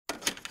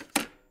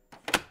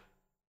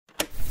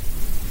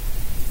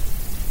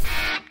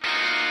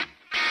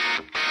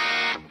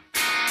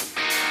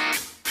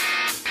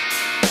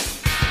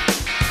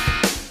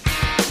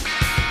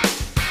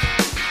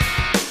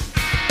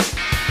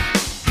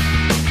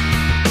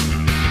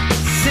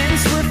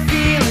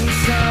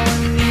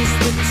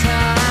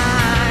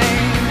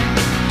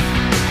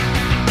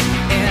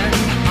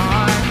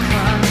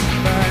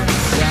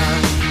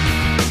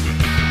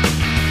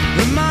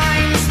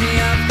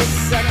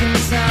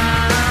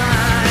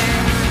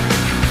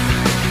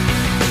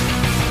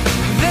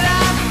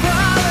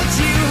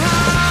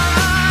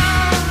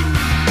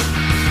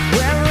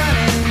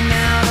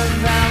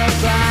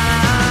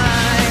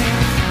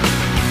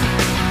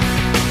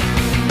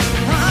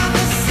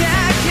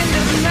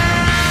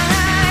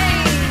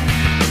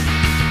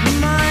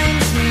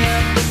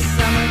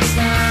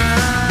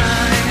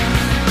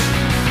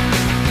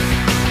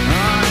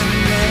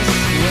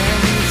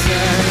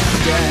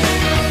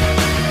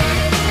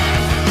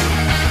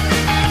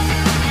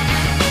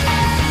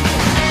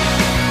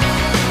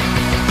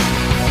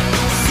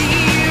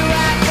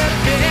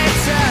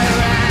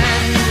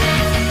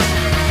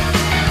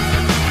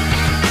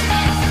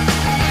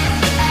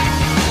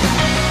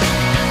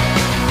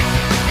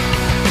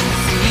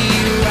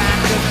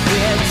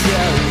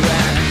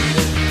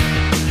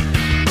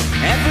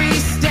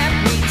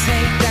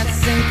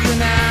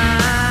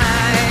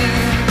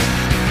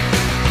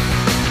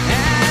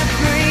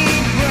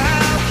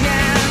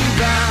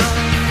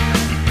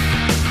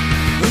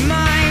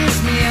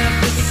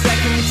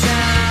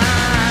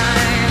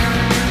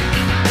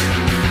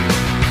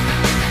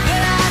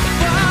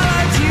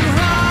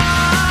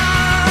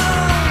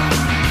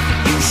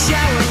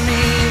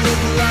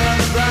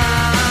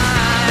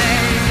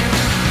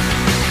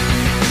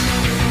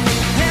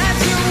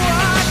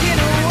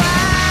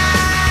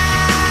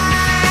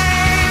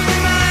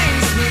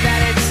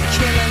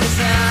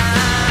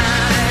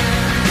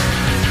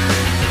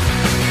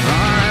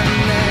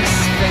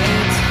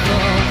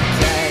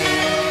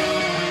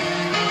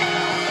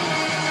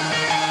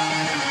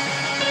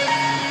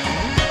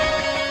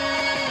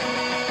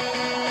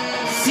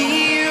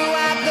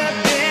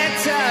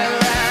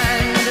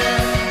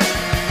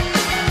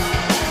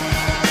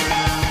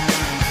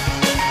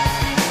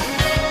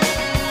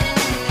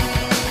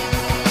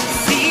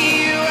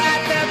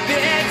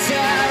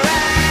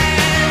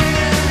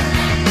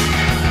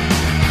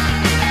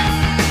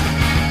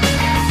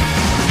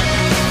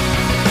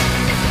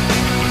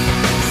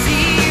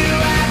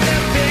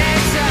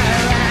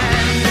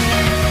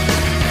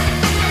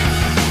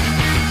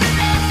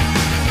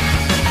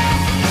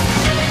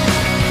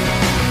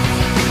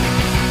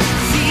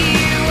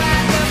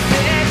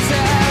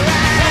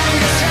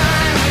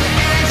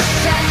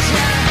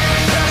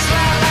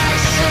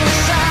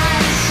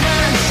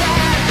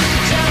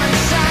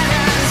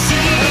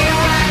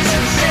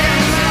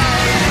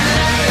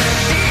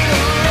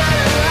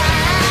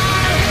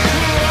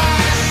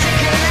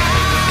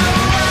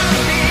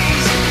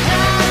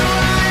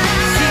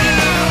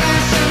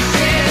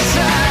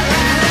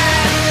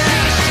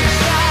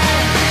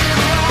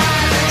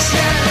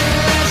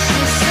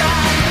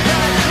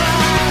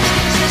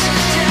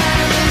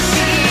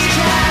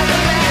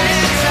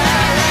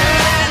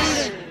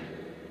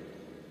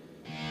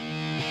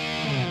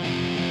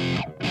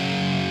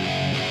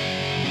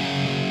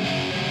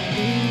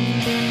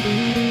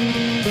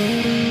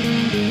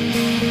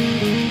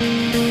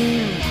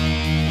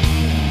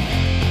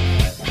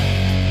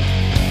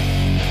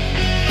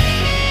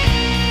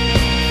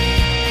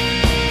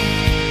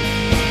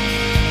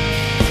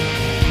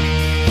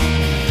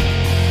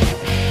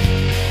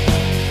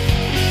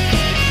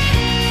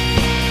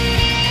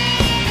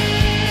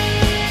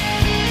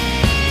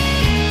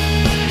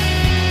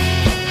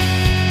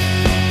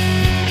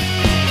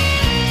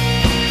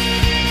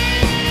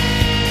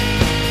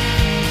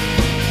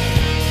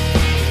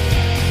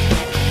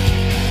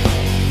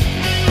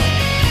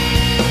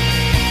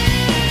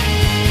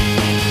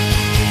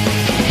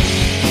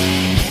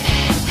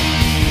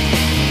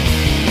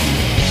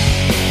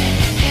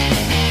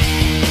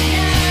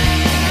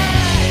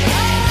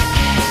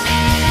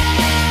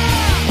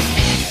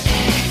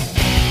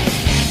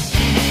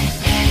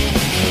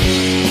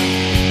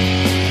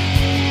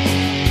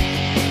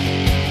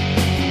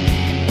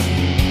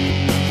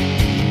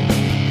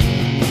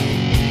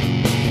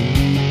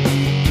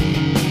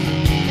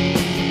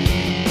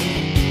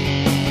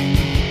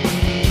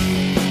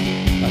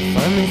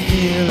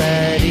feel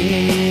at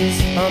ease.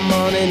 I'm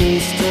on an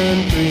eastern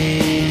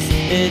breeze,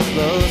 it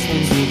blows me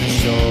to the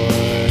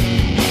shore.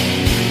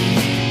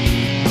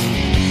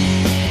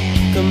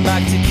 Come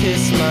back to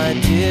kiss my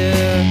dear,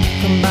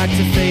 come back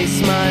to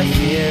face my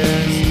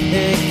fears.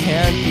 It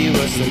can't be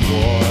worse than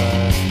war.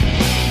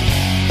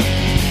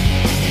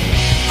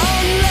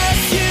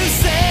 Unless you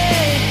say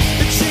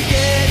that you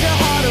gave your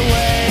heart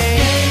away.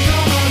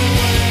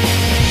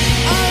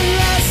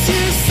 Unless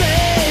you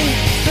say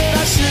that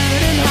I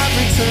shouldn't have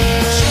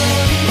returned.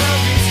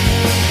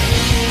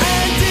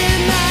 And in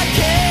that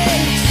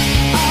case,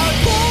 I'll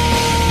go.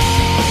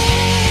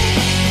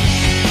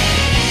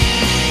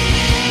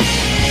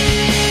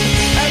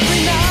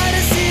 Every night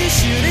I see a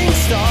shooting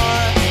star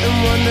and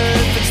wonder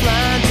if it's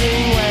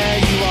landing where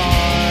you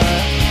are.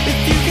 If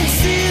you can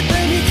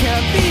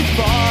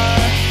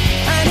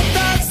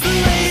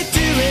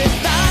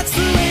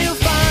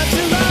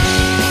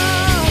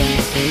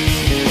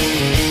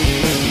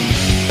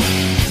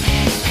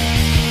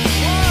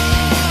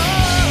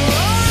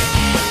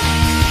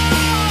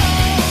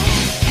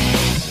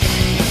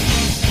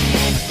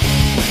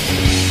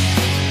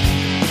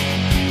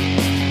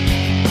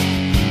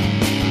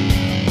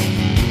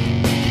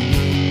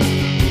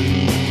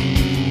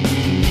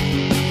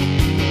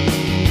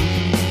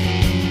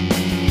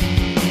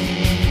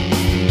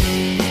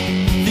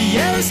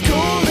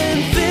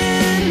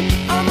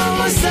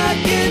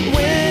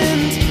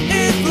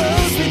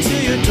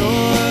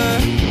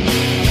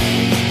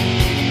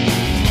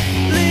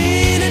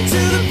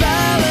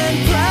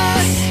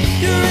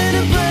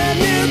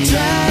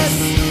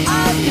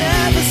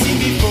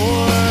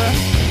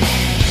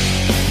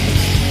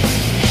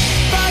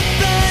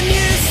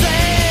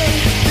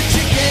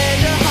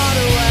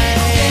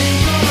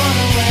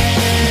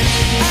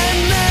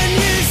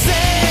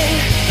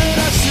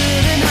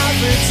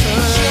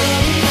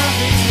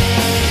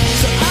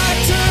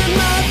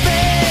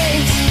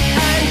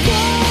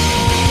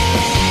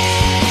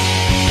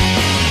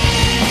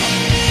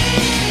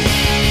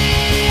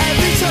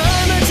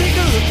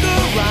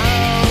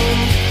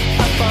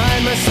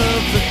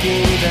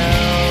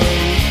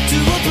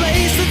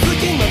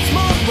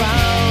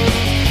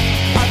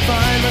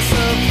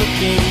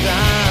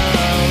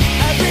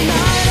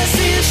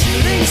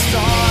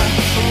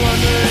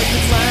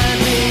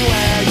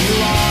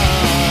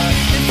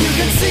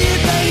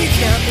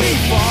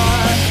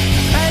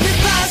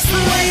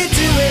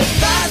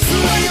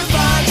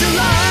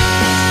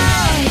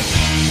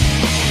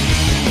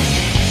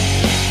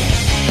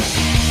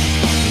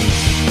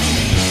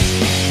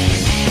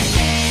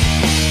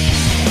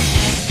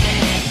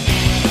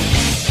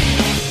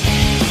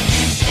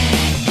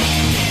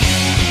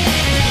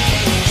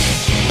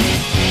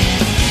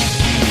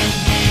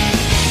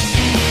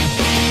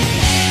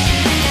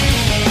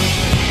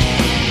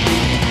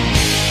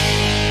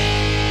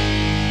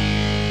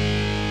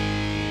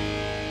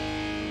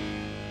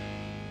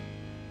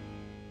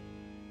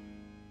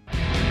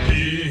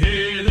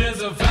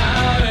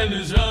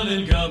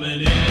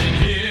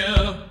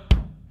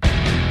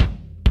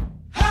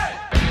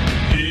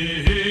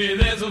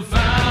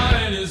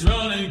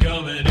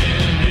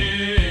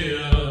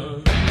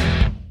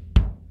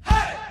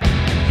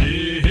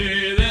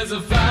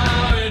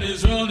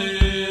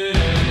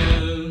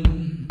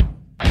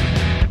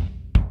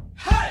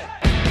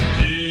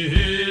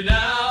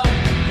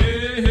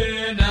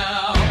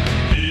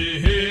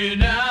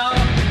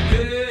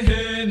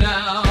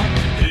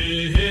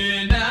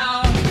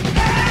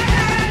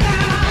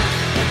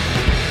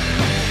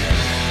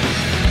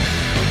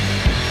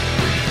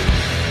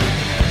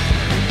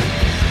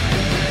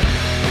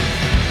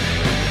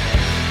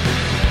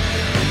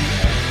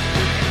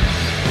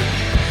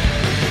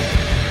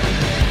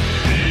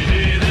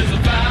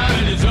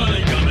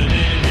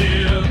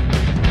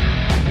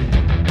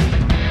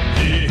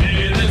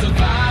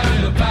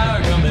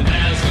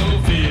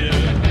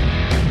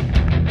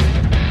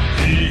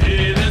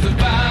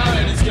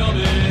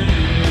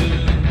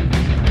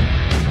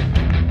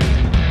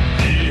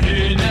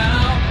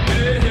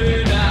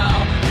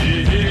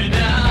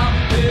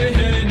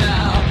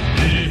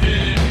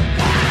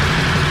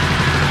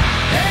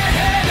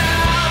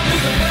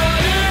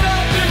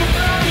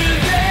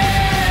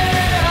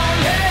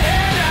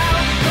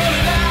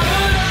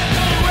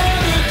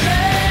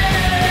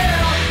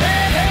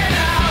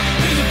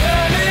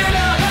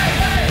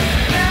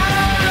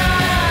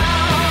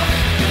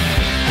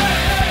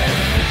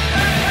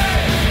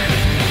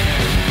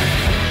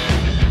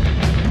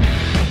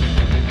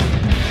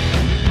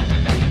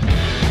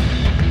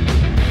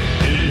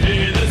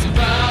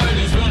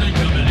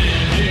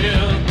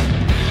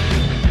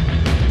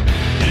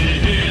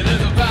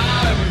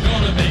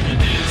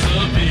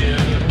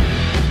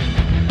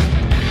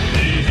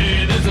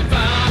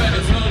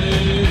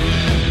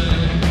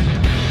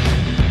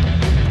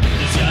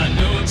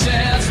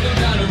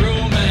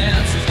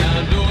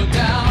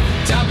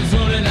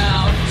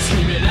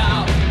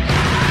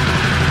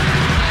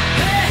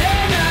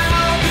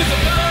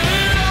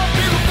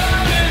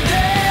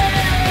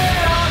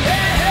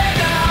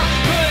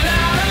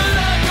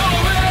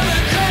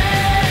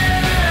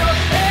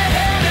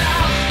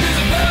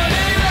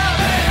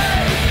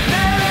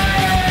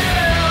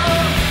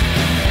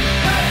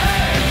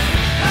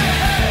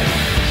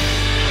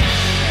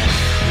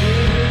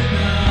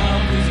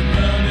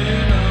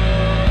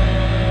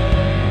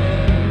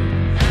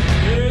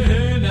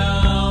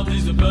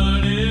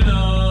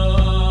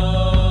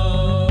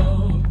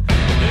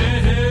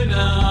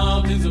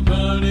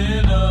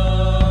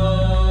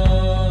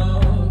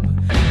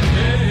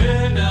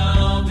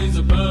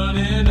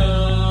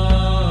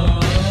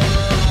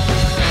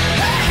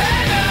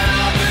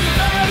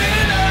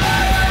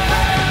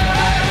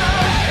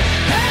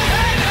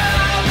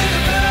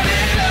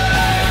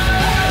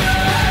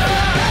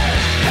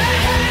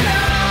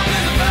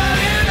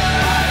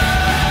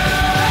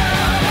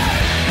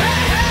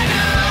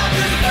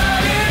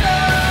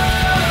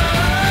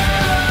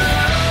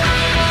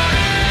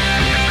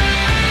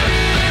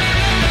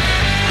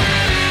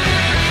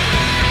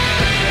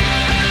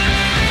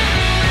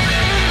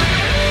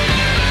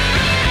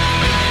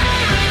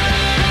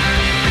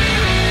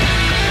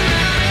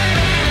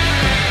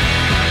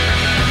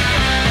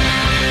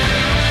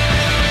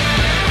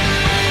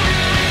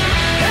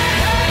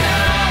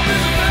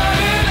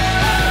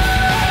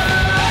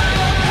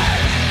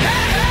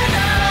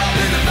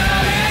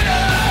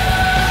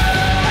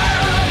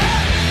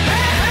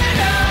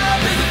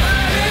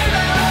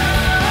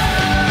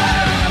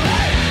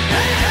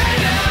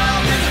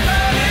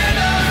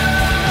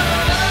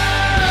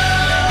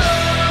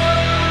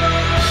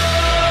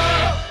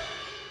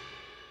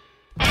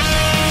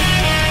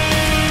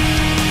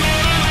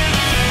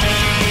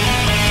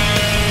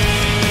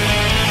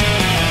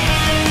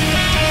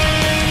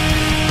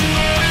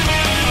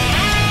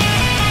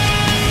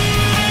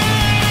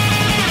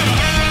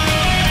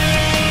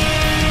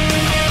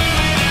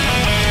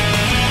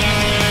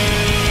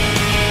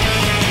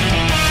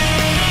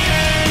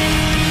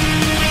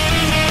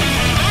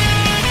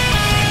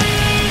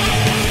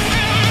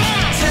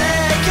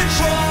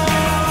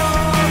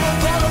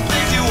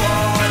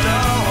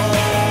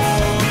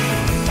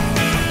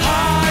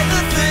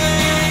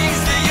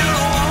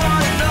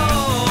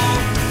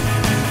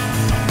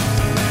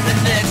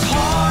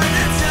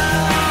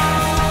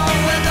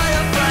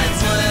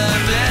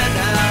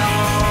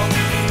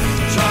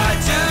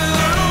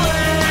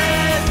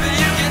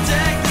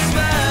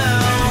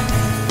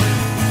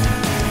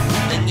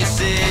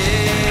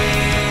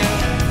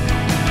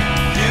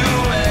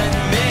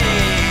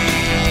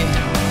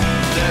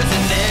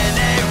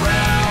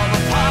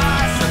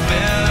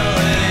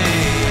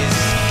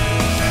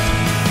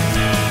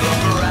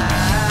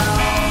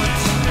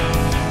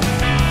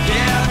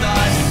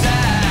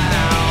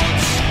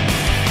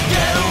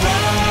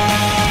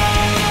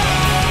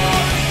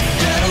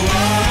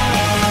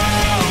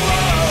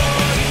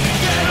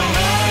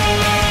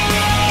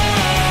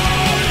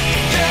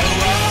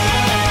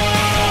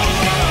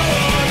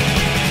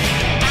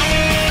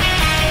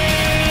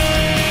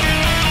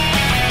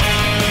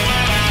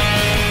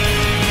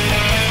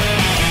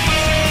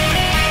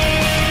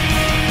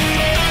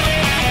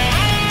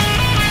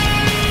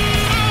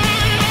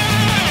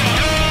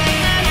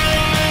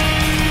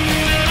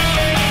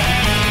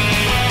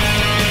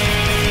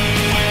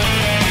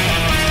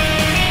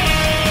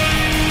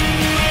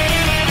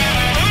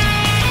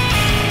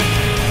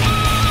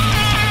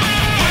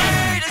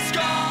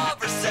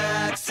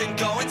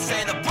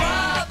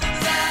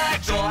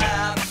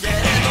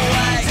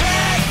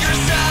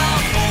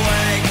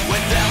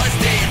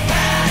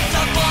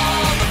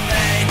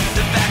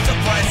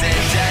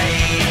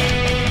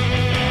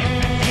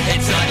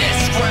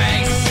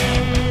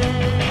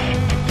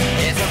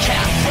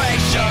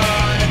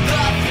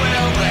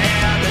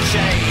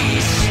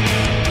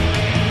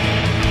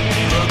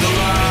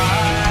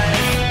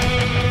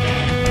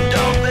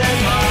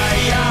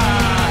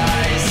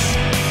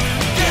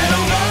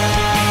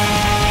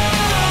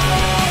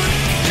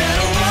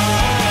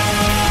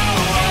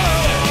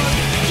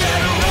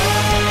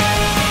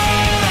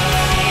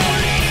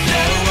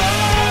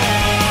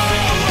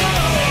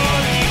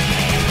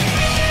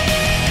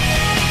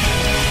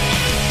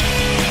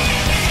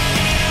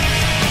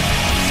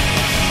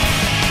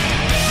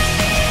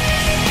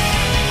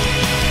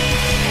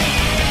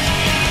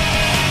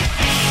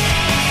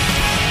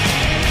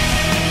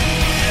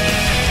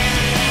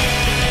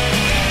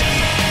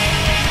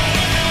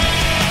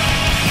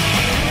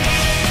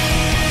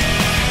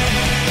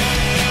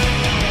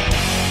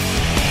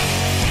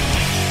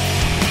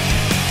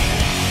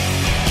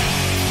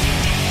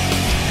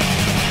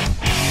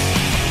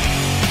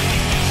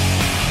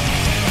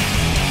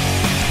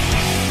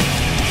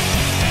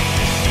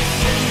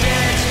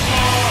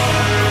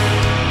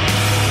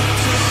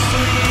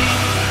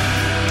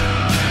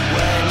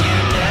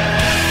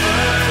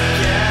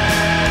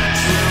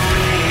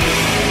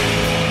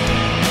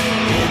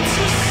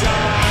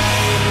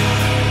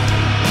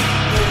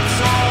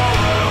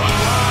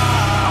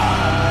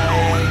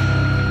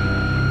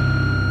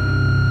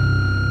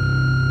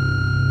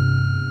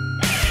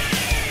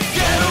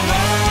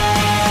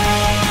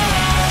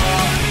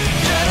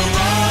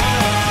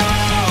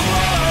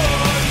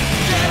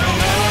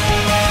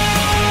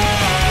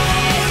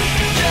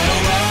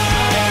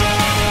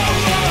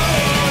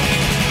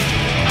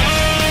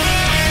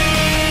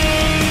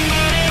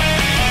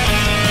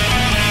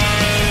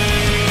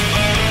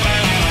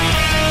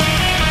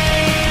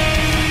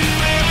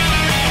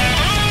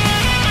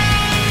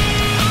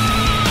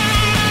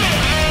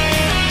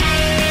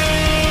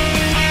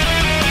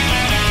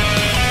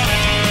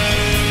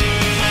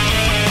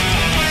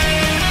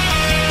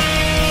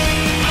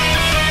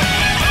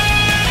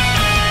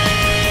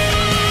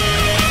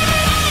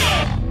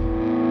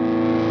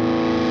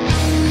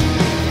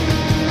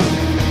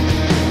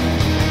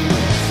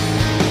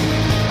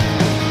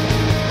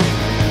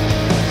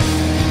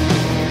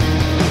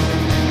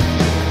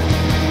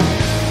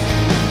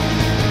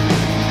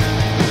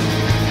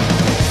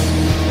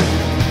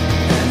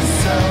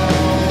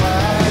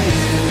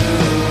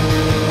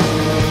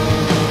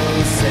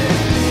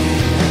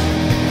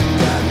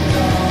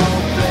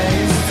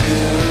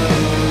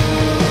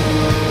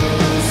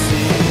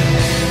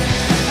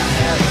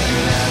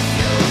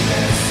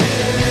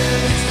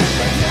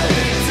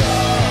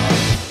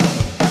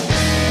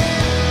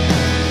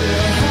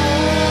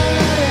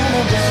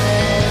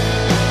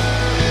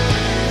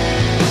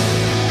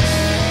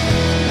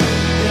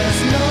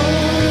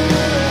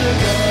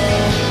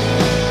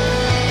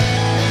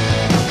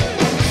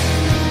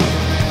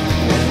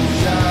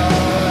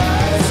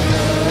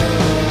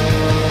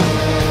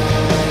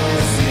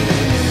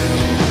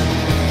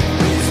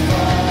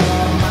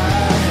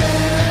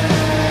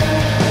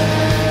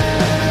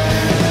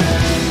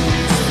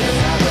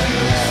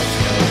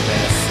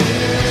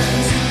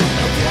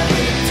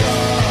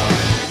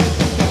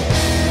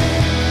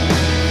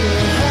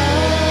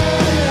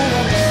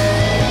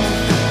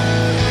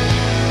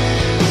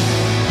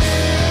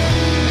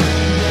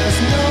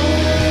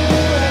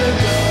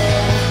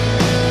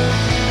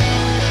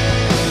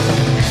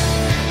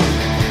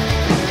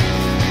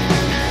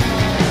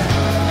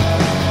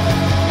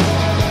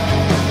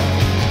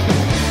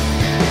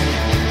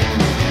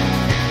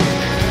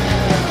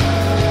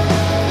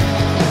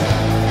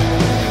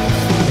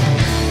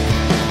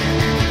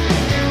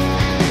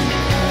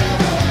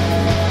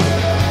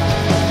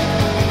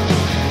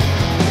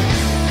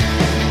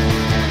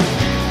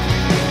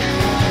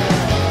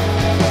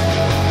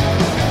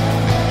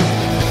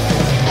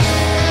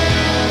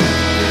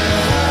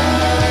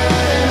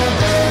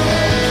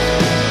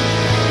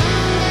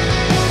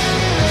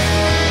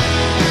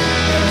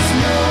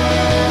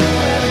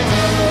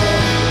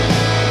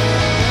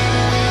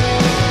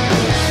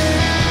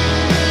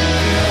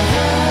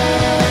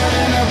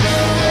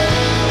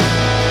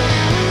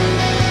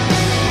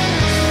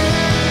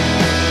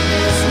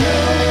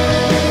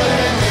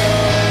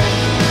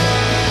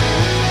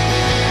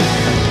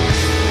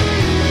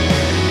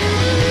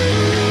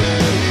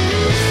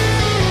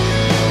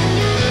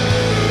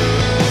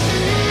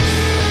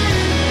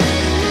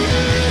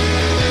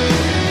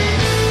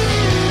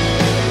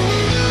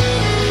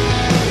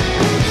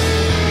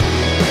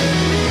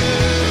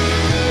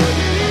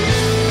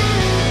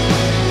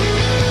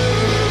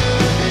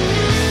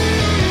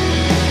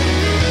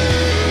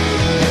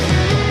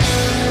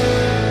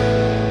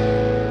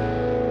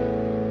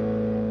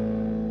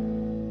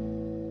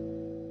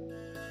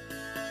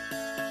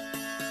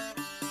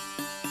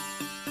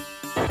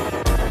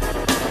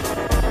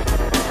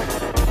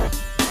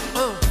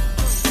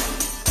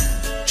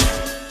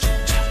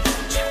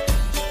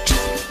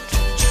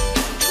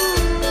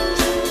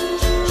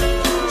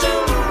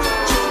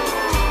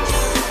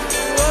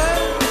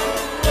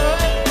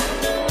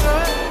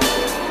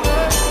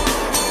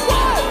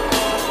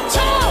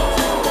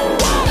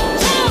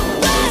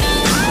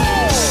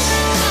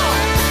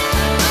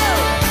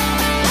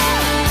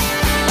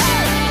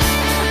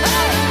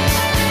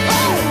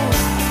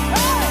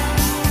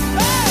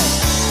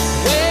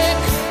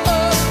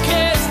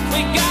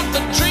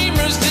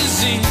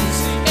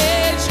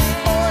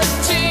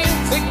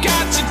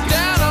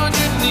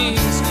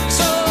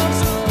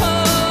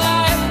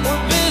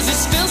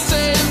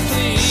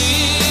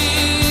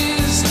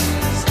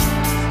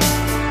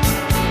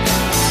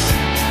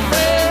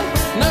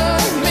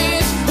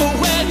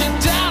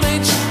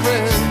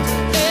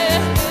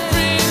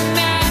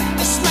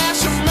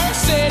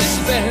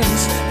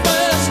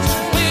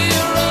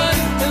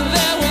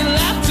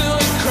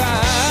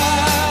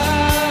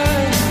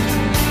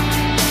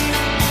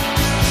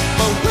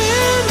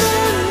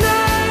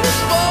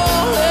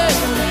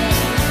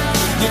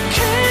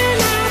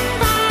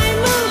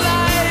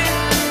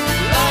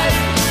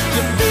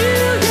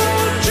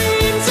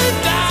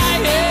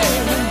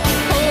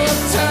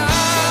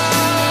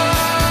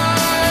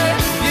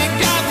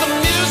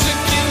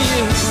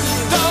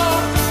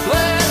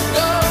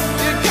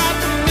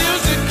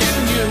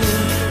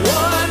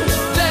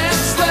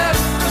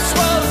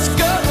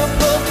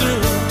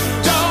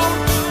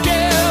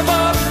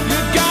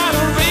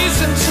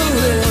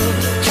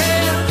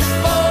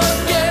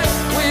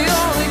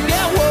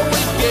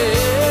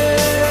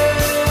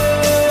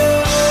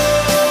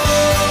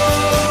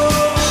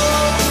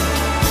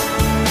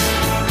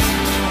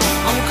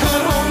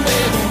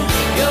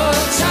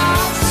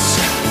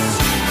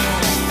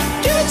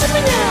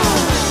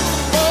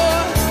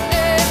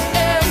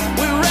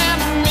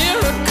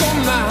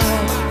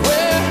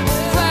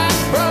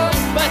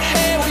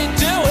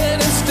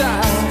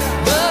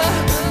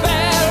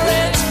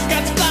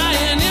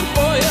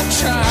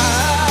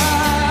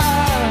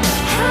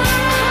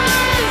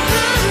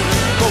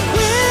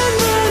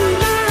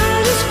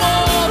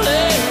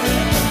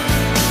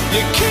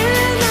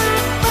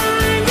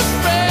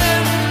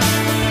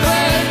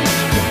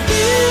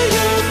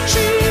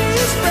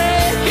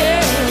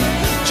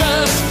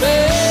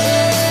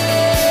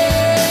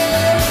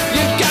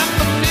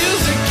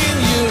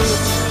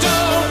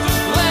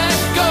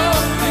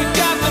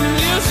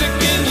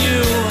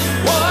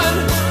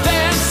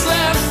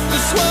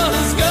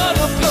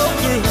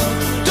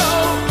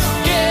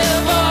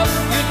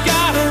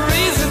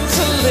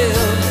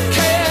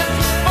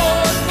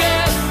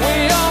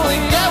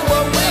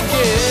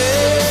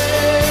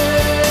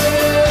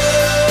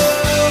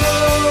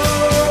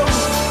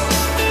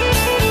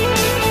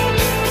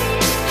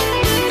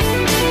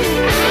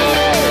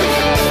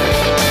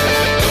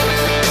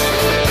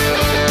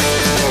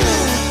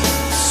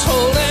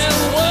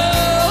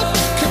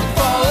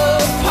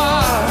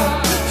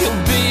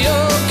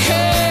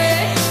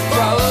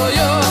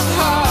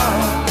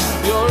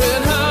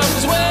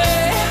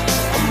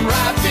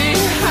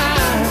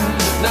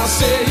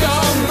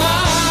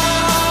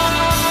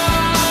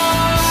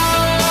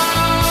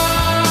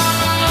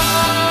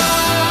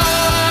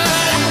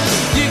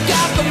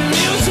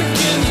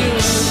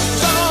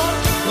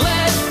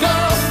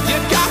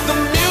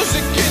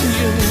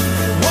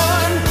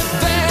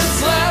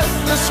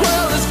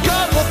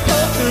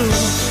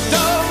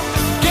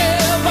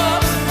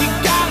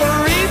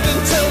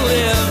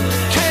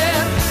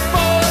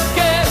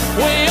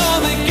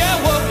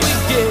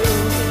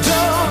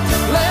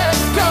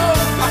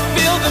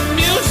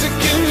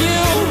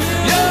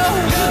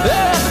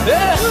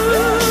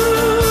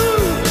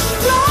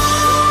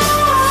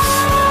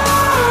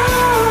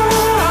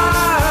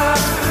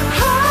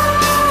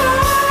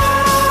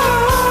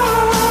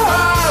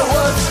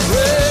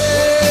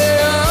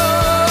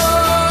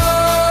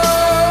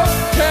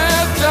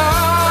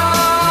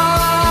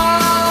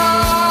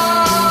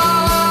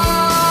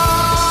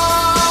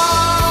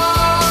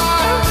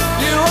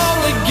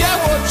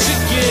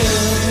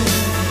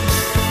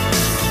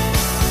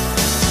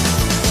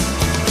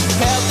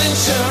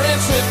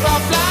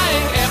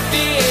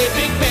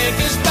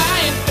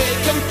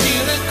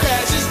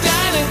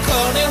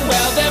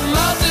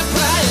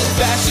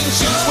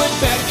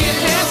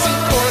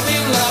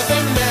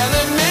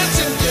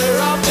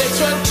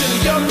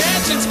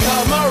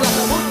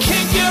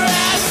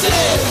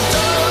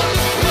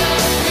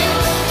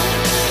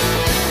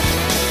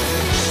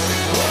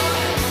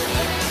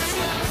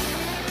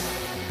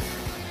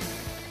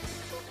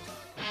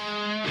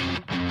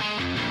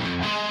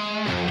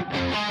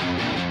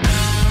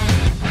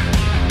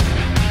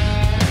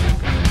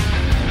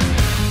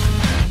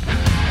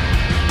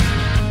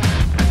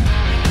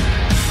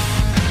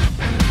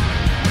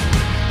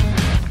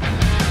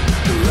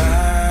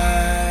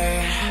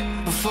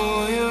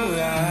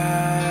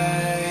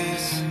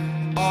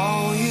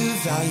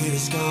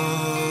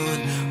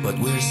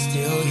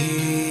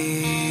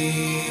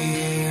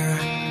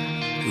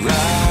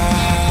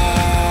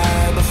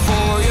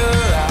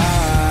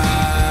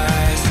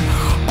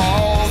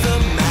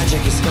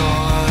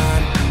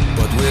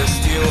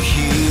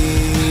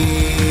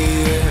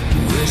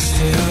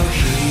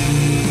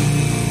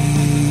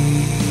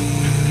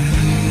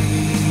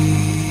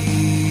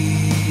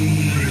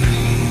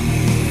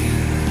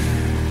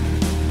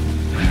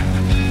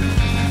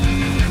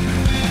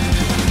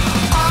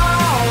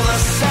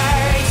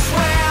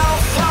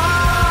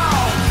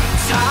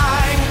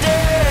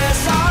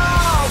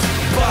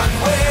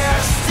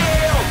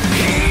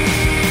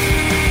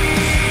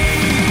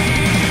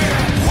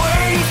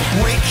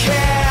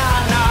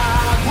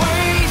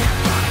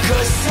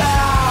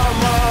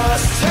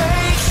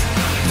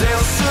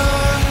will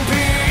soon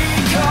be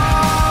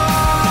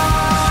gone.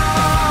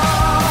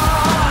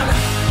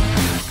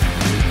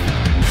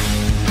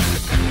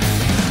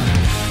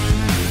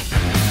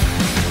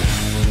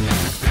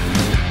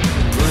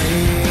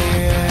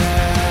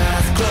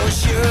 Breathe, close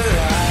your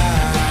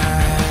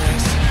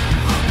eyes.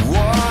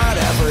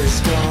 Whatever's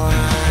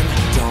gone,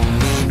 don't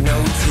need no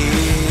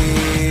tears.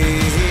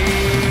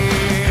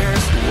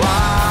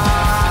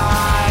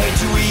 Why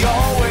do we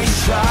always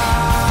try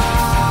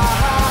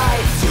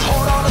to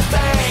hold on to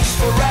things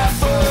forever?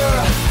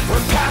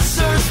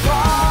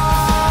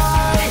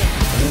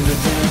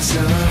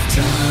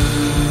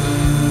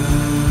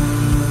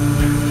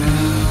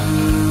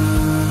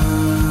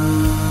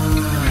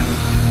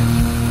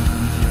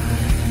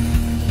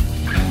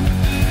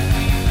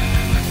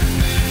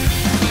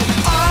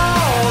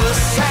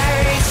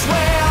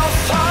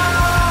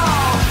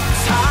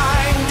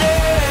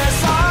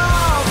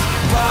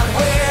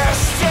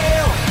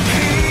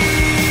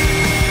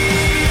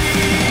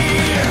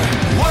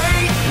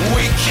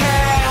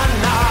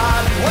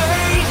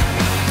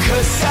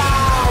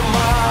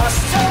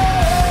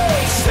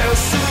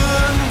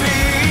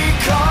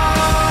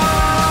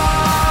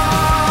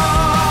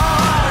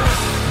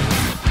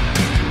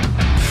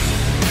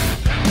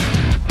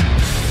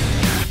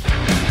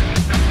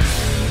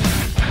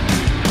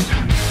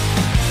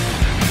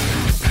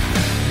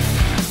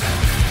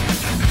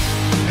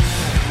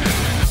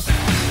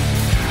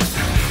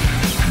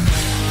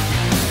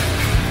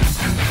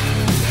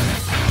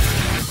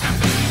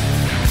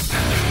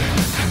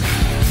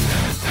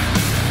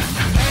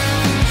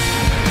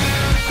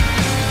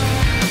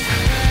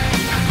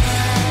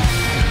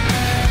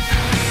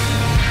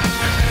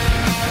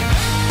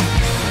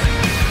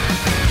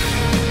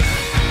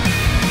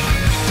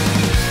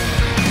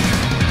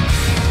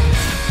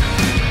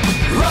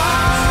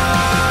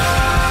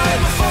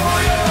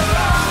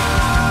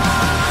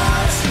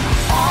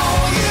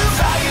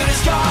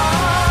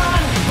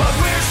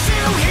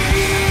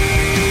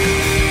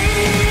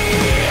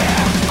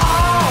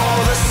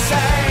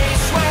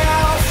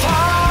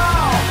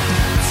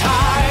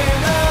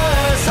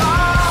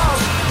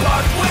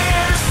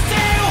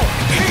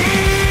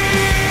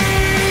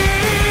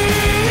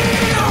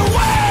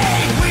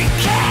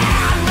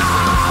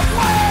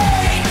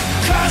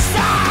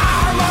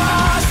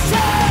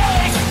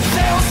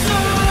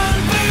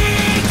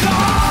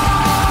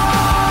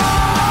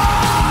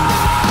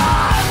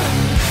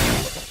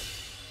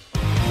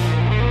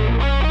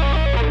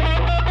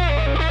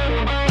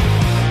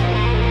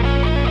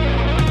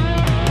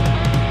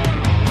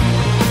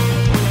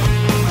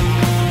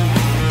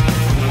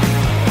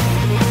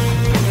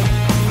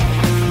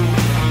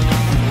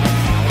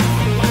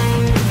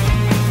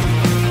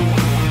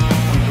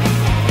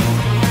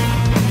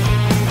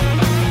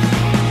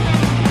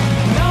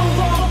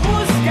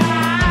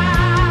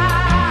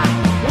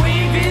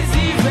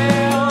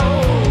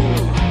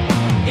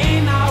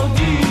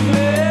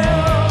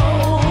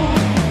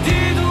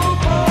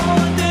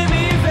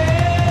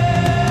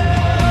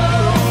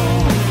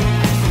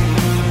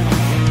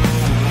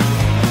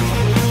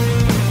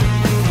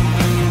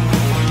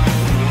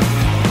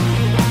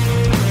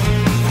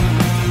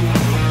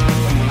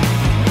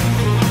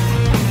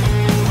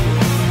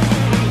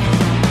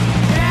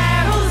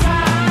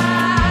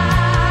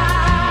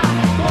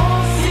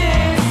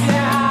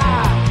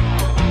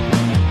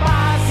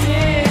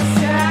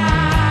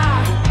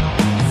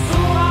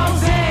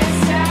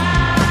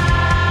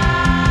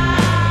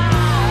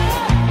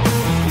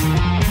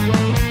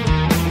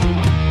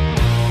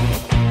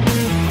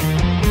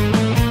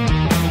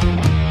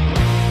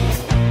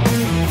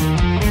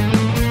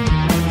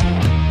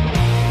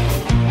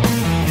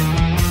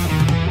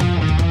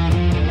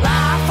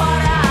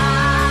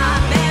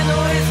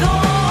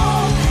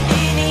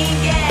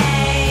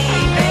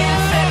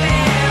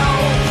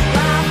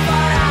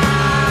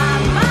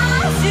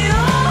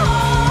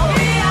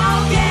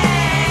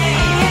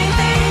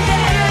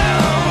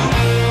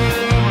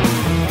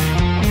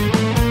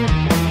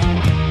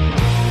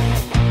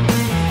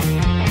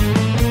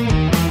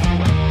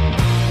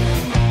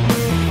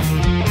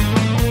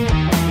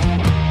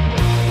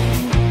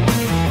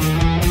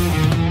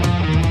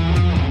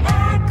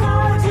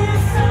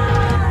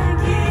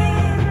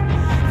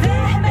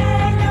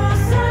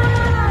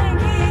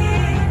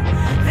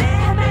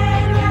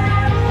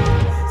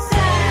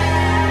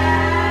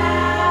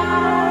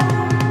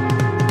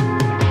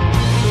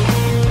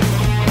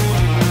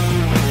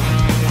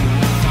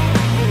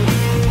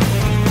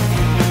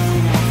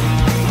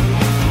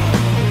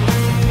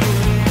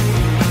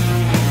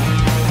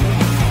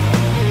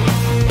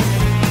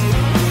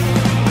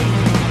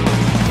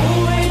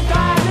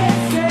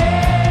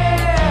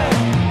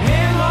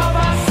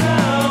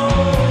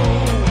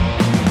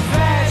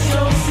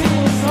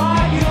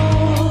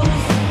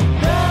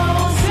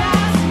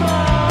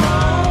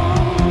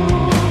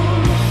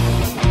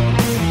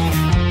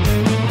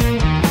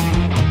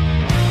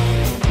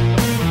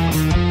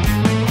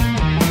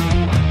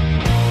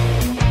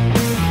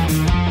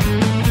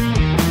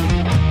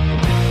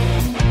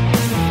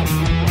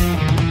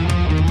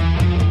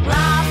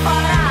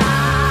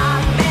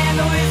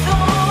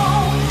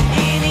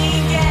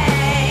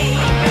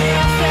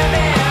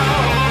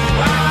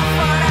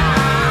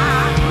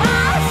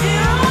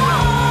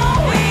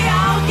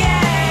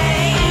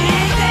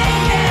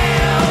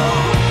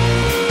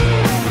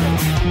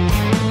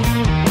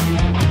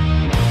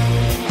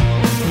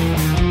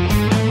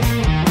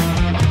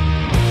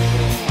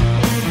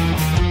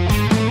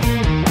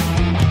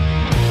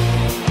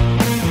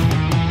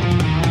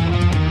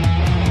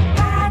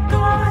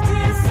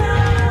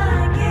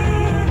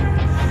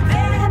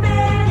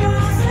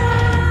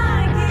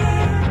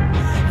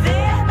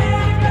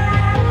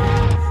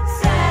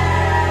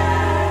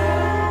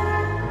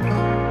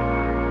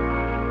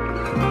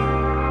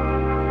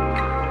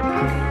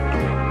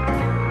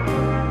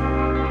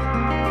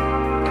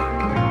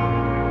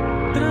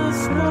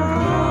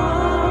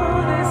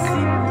 transpor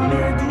esse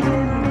medo.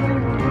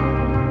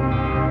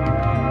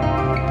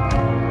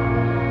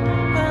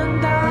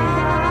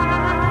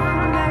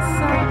 Andar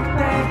nessa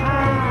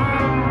terra,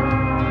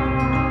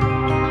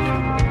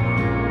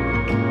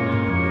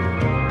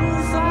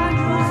 os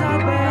olhos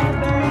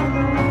abertos.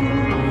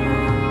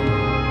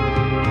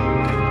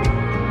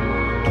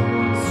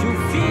 Se o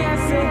fim é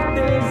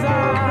certeza,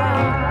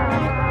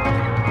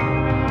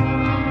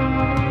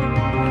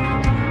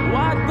 o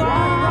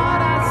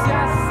agora se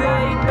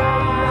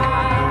aceita.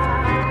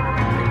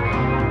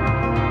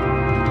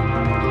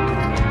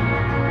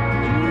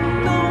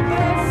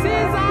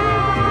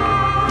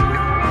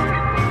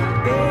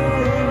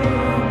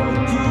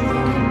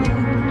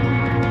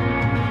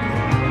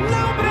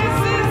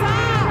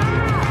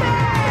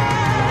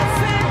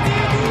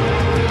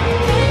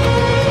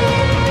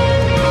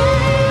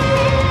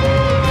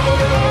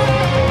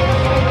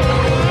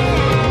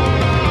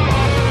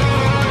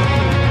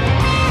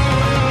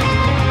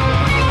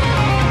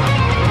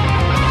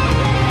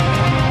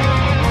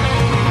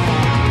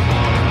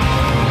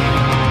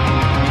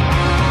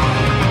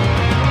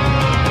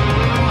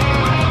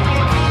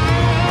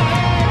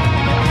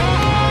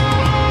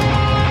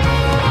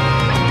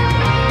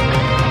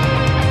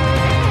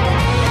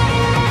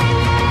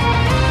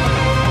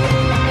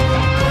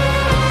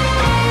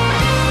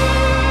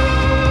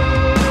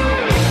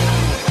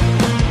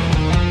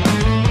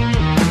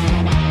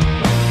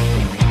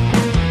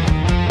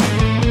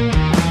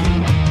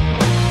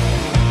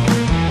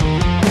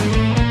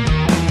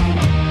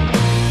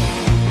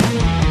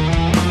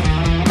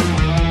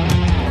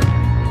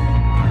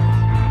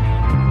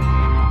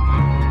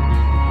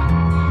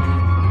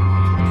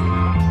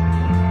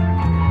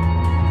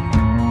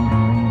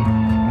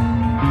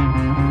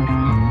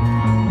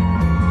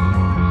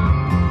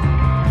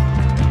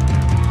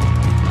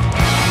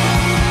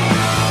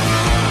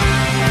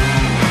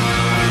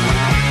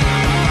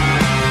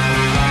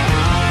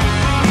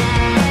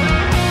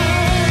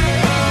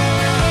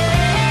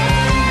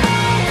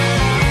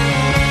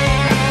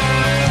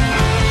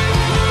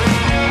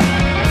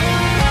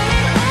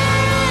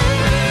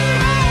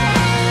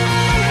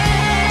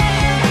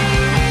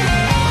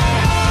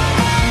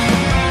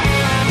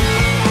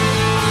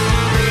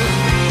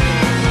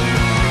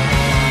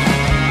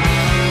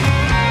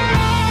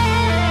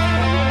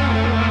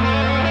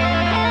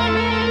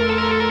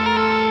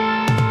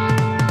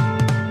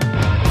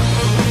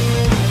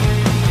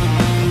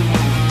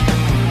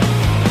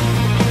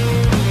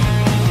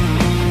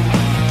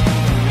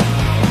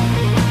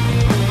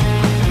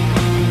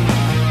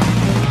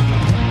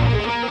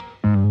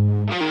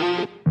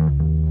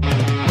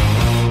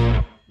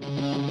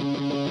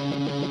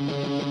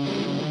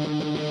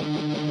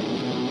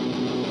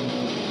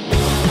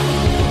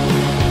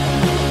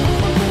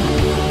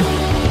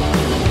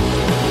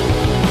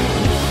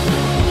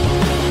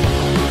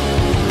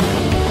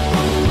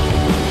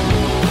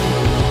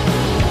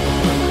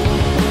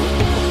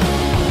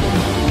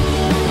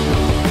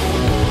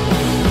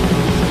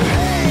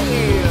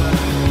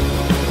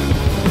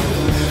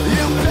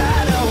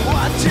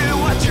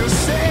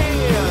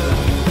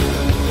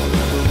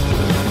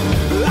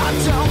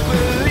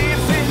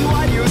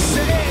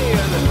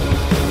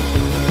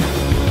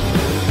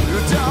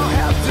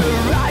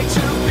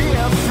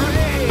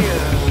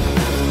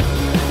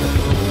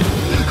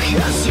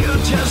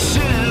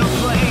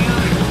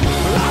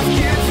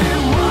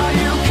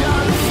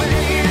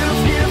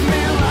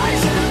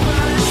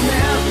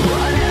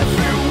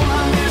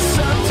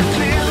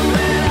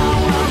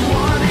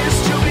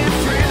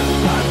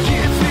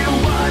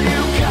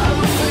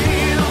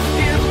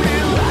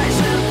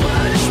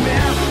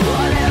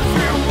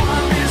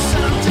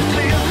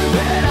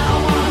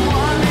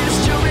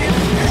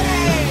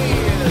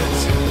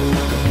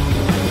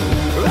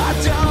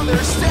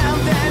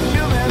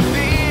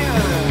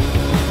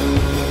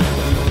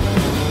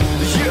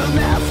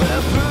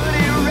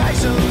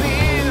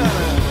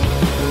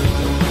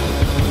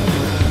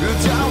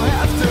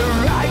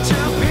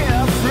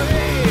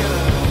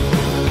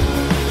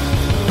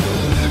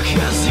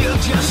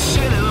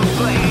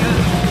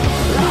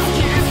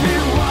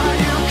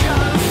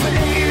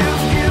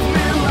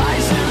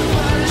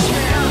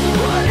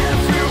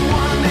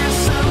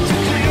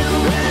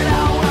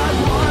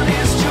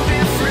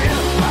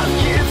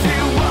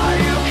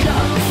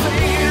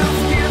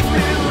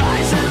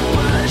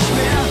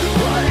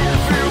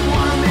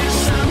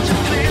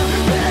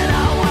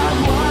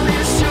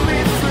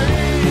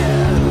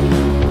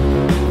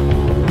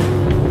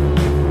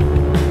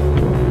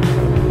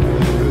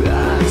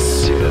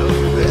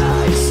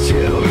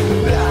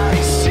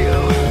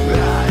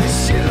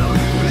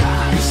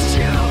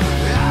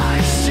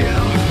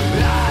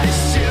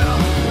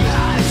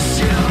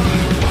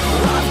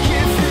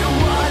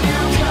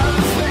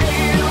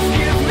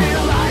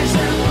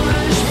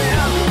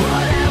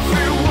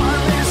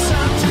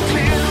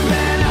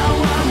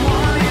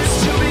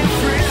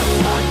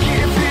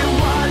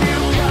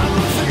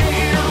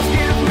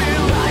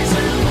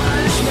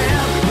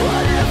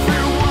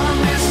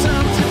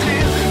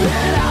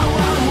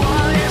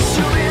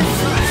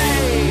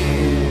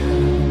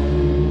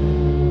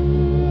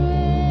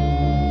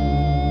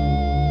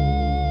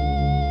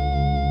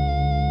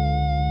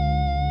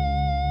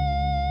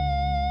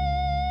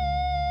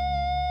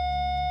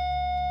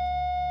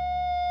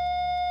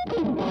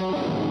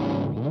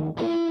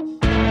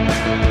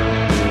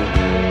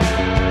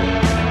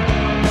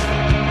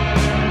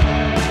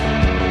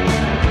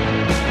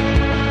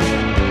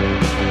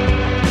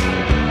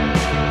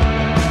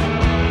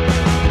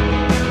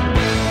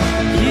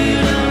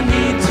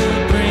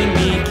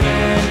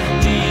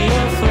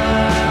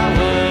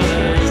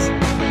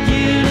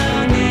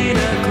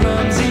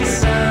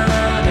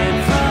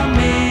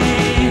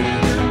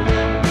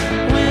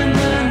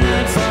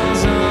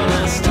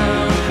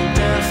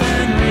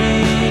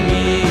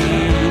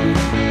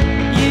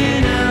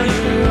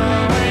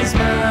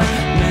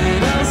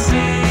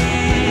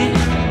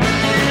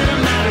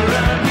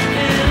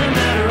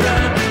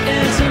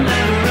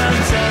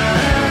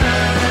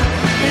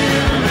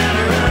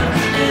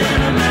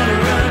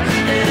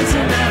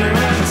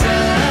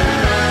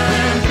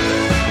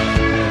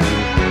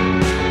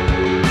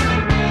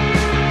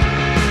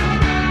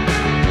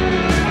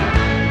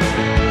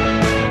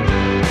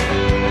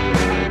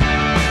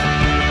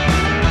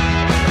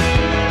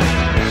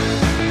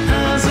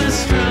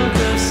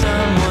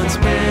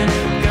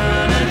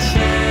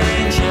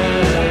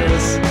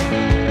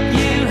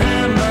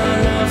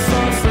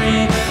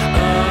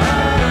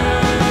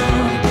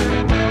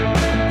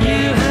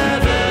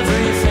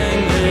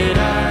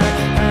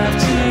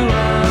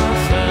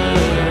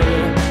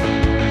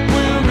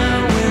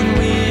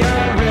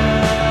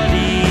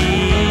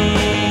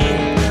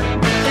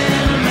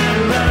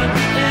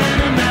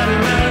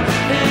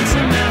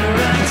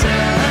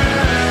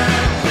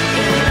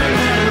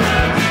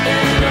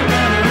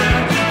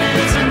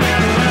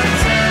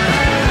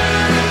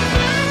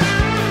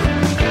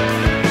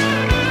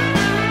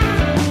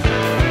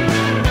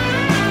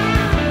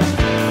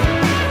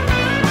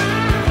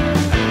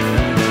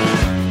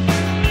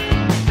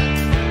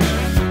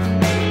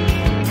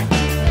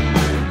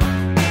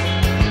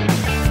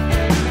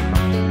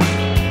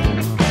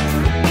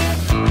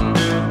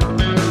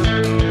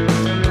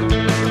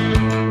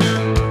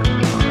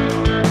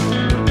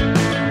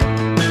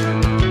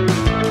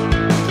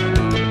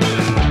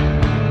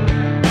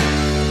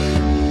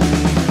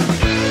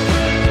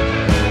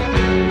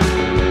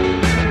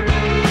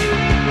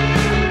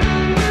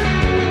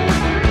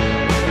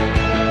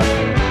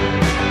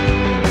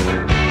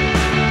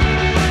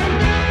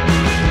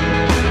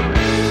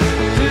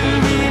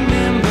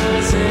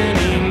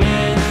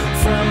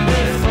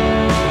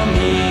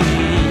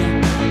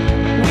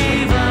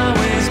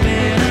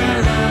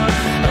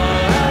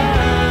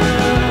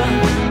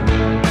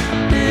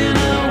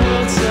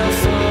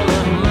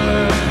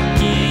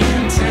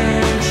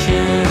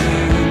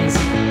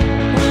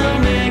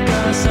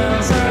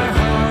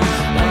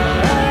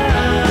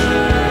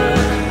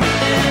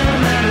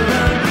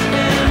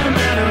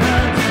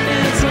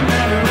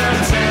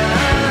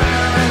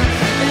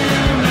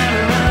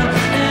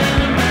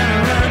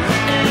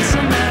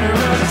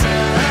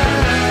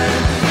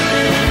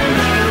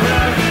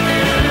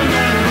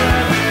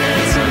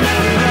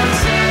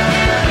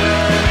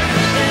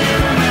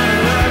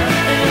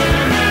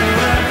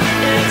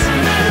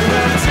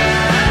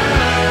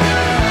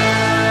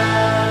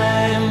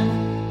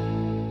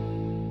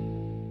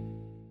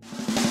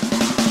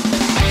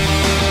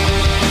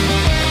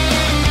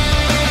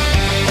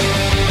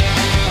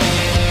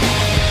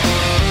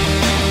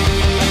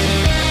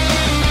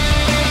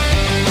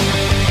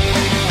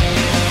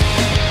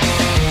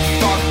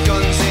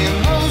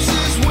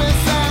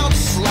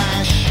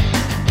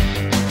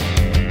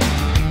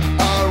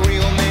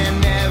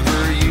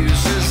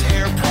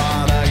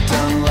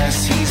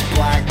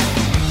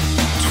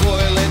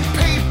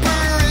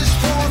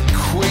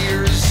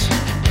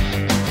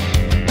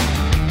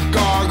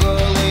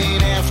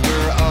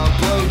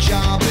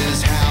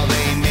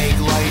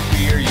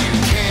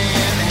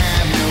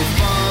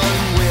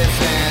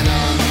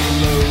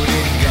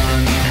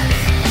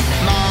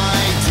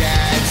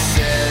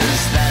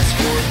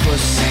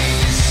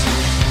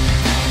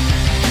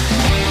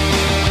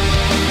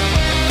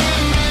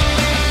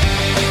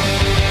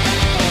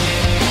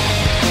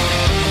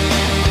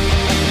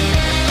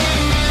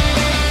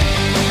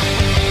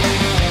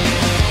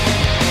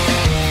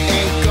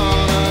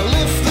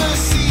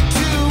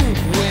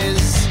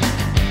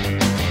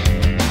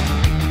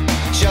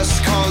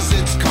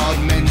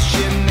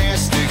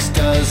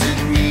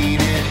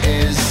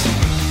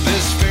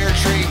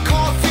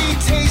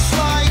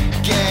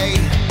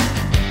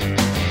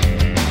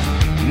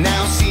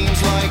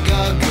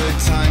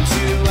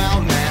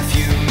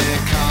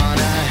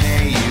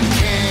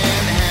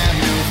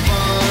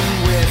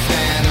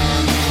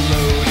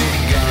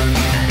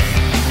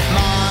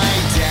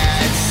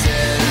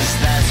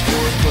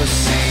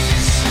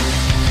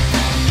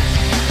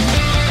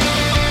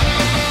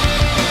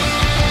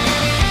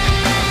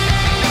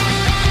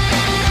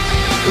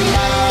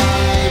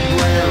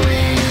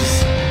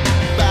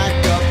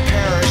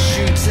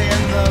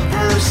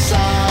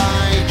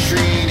 Versailles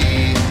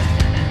Treaty,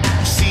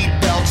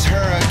 seatbelts,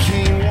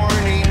 hurricane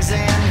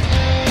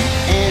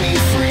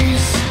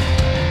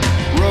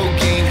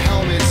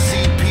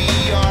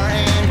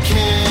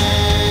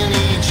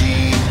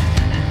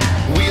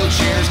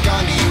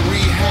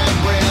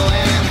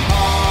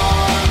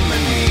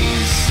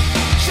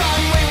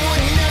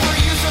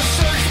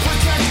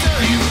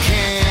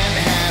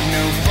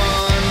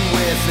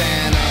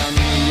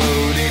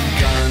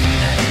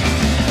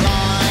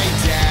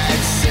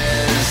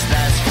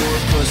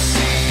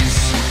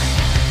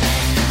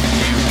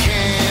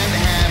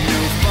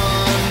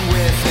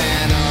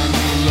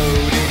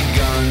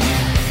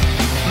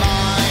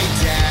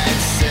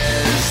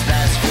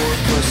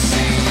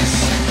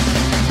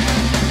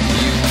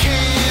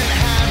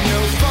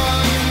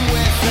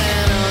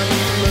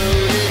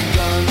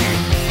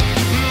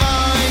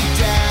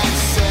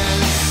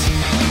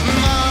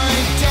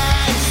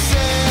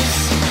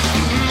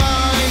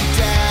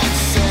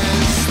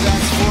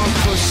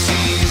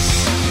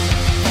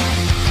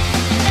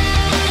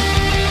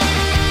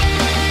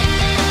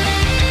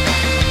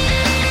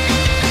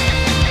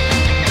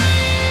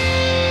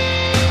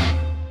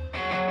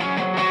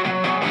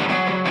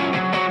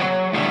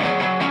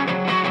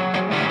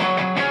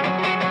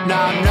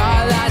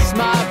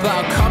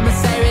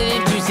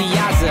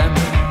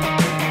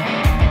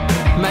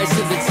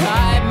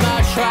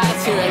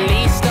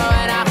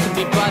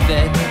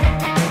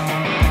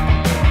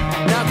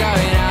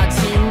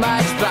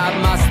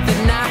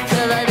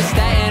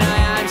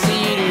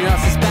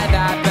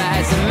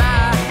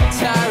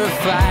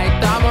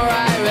fact I'm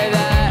alright with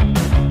it.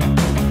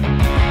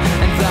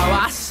 And though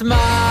I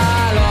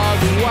smile all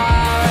the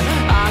while,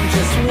 I'm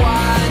just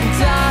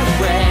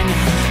wondering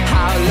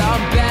how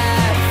long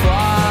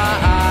before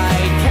I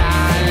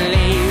can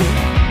leave.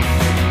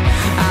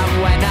 And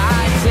when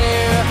I do,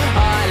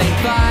 all ain't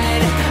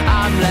fine.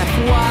 I'm left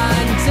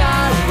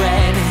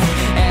wondering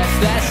if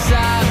there's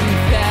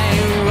something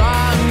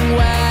wrong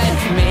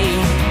with me.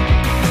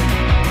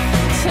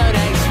 Till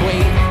next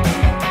week.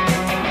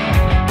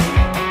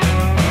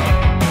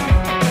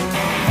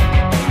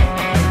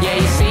 Yeah,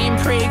 you seem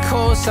pretty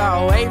cool, so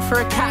I'll wait for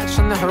a catch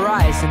on the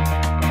horizon.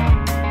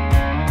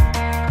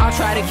 I'll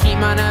try to keep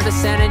my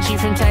nervous energy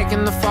from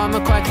taking the form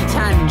of quirky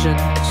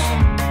tangents.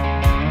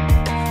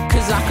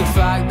 Cause I could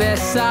fuck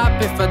this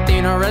up if I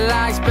do not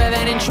relax, but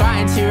then in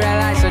trying to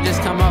relax I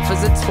just come off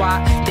as a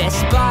twat.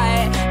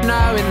 Despite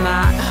knowing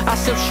that, I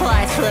still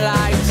try to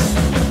relax.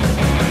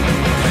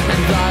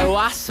 And though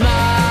I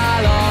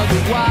smile all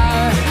the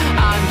while,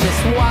 I'm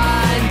just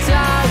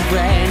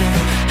wondering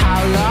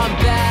how long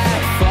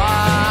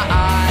before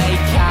I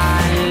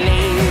can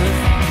leave.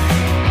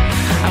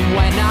 And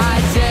when I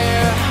do,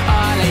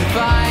 all ain't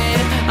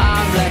fine.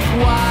 I'm left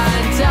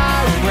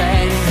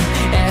wondering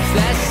if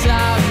there's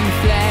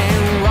something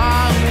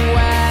wrong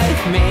with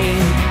me.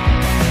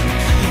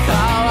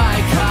 Oh, why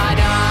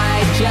can't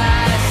I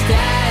just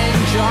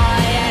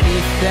enjoy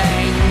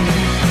anything?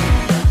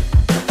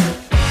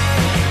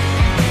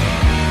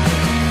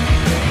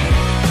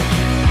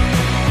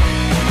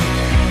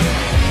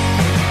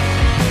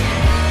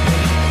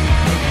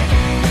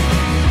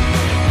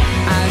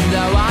 And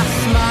though I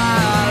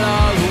smile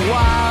all the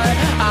while,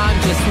 I'm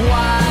just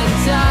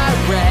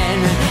wondering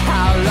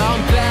how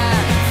long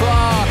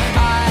before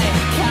I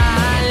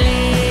can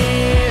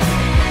leave.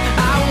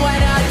 And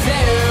when I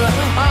do,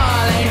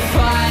 all ain't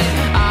fine.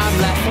 I'm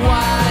left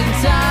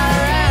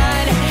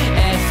wondering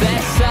if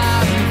there's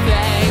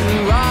something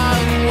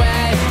wrong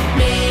with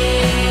me.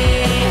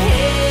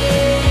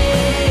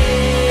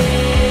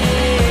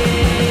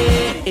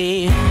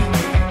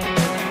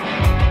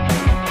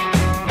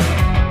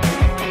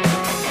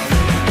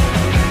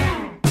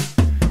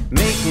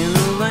 Making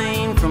a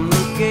lane from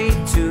the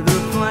gate to the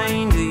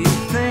plane. Do you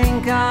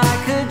think I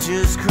could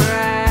just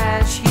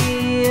crash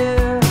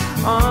here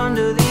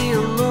under the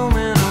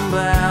aluminum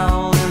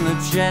bell in the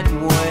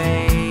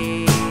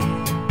jetway?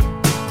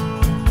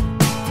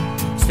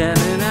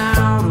 Stepping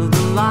out of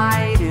the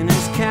light in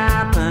his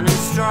cap and his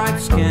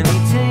stripes, can he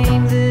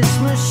tame this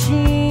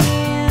machine?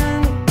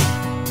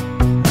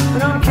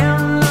 But I'm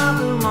counting up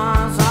the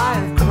miles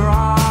I've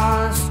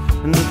crossed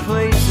and the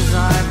places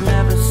I've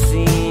never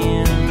seen.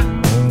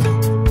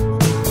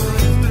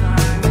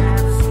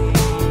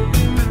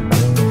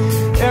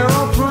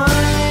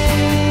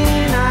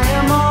 Aeroplane, I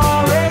am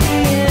already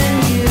in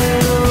you.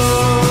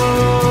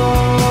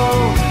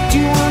 Do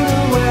you wonder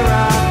where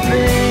I've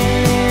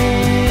been?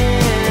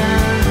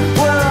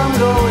 Where I'm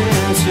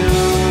going to?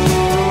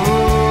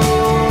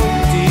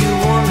 Do you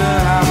wonder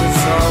how the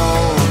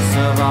soul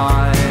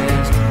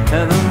survives?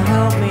 Heaven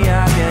help me, I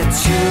get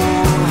too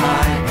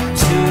high,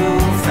 too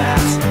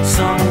fast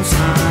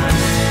sometimes.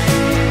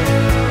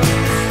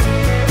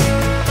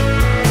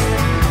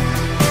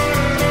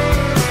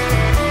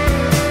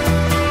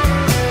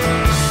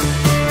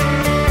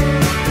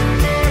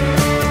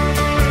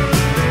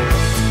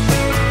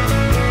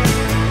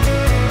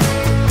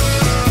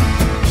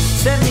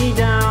 Set me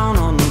down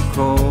on the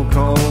cold,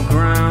 cold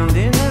ground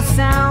in the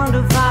sound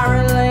of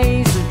fiery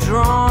laser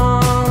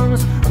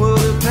drums. Will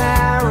the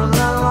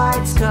parallel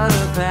lights cut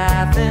a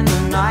path in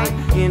the night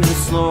in a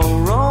slow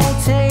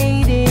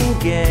rotating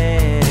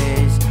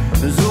gaze?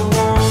 There's a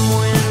warm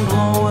wind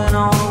blowing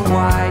on a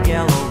wide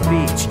yellow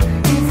beach.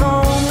 If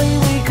only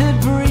we could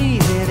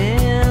breathe it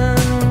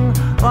in,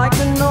 like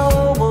the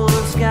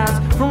noblest gas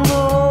from the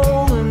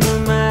hole in the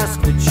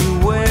mask that you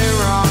wear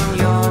on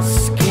your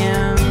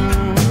skin.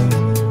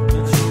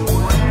 That you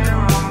wear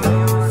on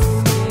your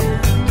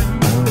skin.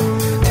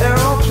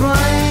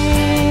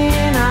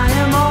 Aeroplane, I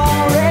am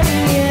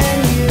already in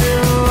you.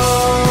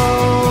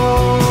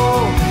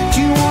 Do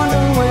you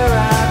wonder where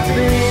I've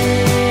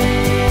been?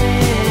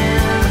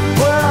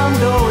 Where I'm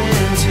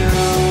going to?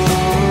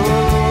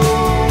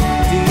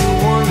 Do you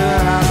wonder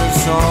how the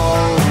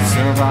soul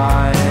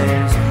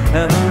survives?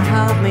 Heaven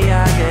help me,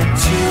 I get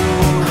too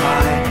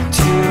high,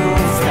 too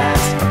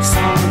fast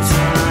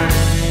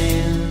sometimes,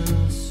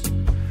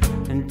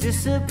 and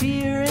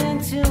disappear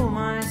into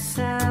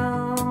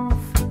myself.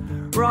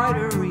 Write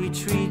a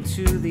retreat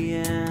to the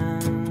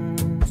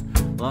end,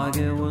 like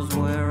it was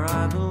where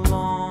I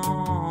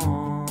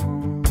belong.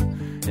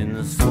 In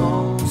the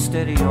slow,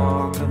 steady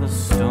arc of a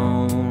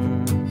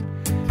stone,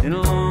 in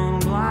a long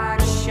black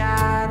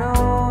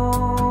shadow,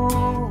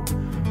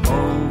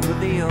 over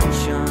the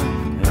ocean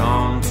and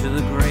on to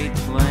the great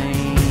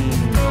plain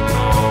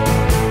below.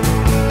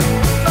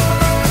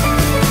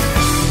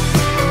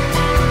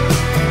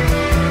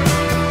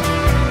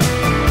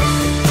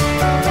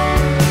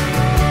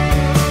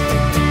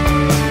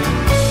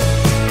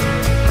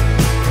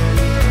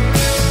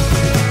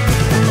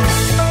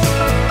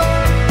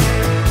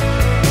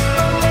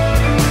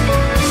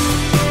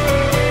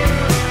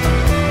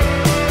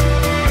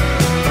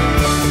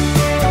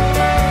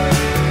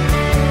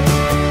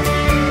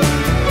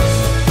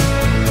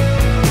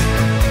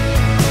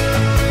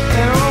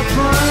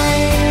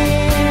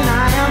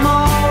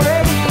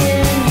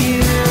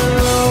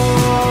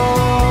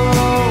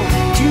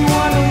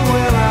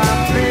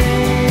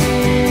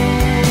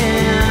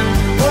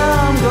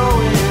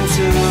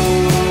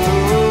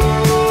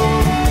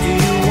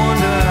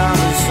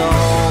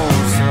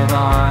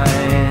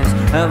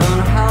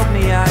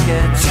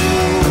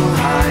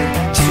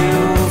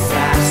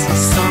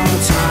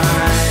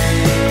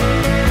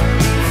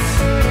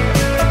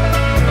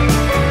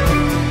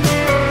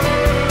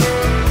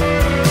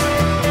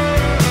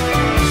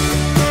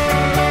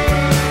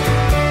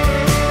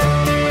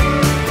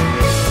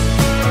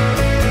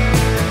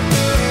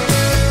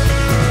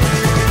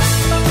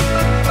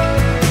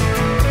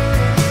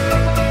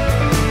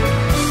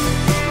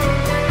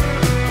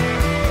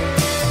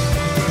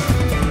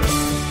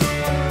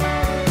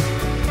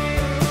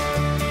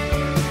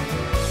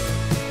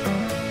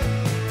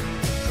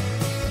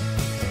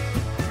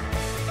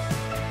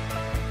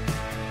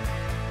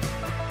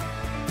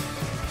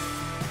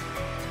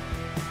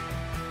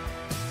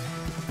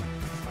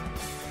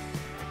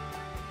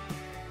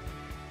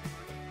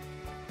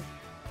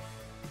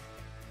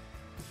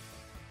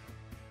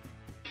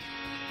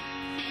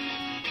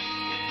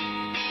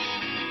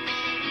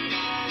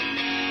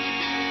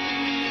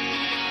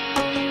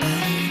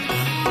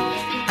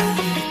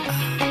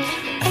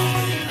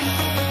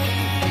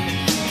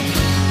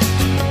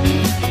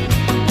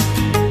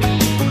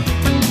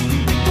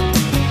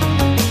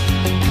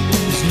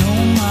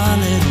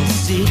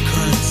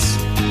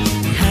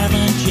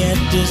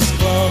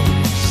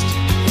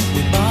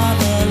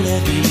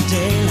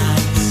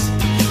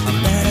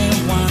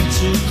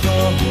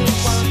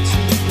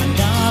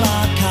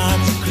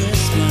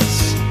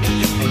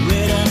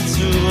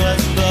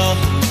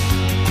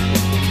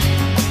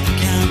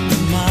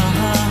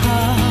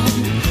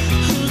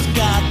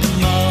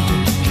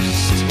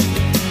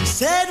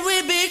 Said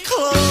we'd be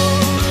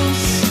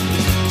close,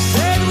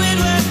 said we'd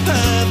work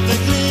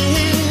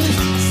perfectly,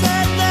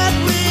 said that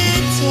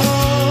we'd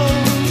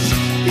toast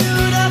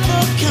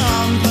beautiful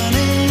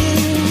company,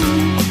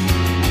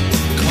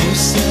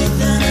 closer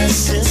than a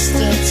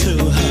sister to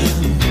her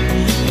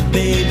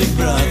baby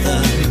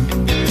brother,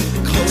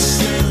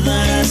 closer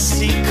than a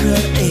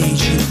secret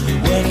agent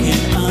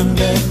working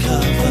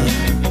undercover.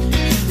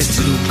 It's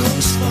too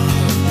close for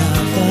a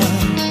lover,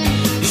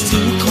 it's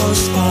too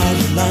close for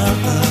a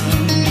lover.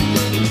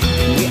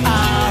 We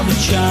are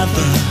each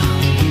other,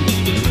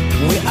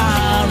 we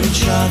are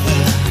each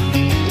other.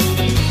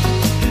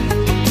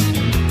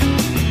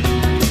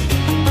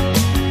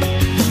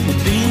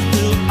 We've been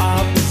through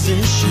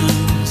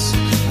oppositions,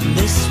 and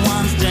this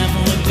one's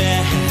definitely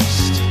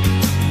best.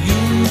 You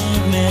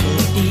move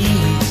Middle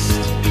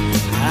East,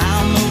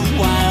 I'll move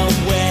Wild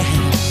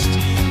West.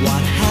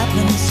 What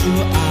happened to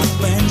our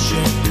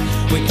friendship?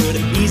 We could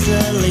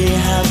easily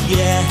have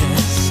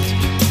guessed.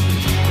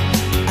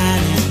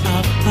 Adding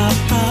up,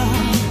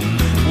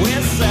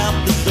 we're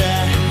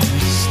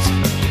self-possessed.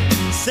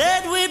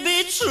 Said we'd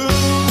be true,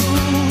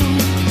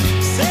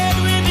 said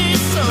we'd be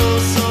so,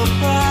 so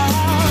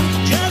proud.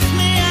 Just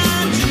me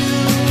and you,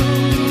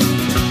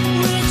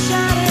 we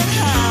chatted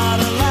out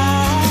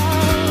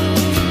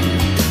aloud.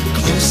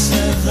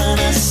 Closer than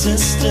a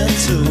sister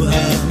to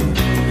her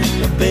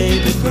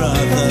baby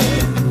brother,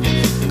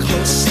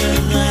 closer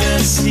than a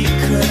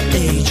secret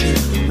agent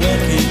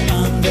working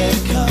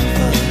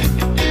undercover.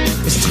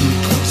 It's too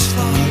close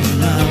for a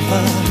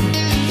lover,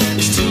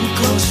 it's too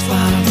close for a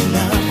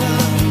lover.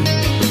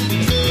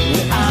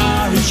 We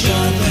are each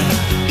other,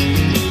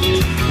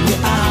 we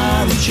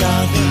are each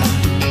other.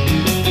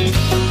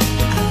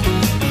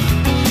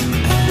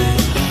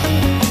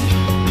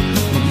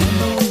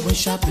 Remember we went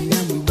shopping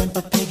and we went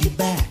for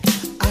piggyback.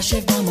 I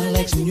shaved all my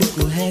legs and you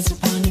grew hairs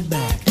upon your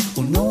back.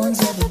 Well, no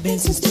one's ever been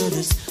since to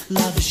this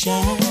love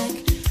shack.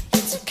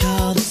 It's a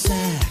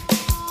cul-de-sac.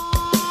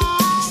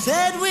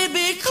 Said we'd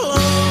be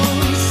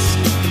close,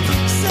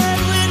 said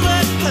we'd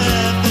work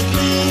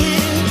perfectly,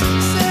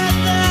 said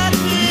that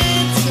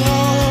we'd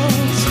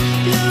toast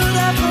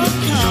beautiful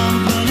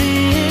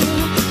company,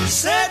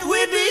 said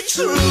we'd be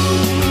true,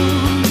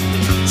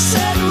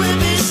 said we'd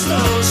be so,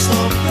 so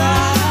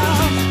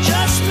proud.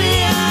 Just me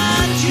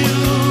and you,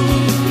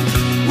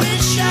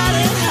 we'd shout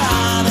it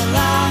out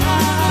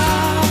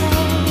aloud.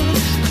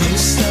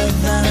 Closer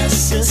than a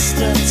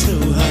sister to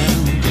her,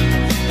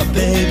 a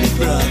baby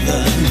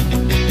brother,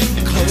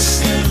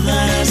 closer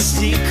than a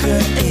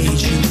secret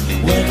agent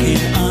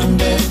working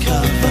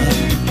undercover.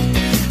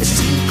 It's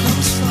too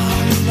close for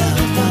a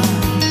lover,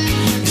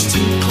 it's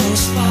too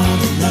close for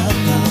a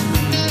lover.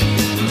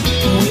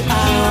 We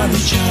are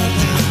each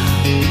other,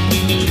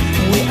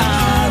 we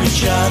are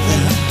each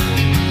other,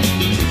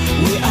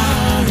 we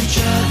are each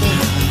other,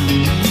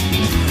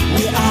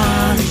 we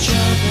are each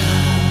other.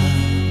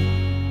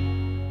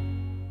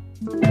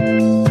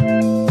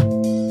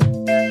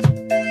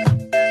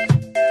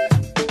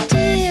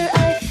 Dear, I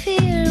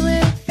fear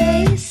we're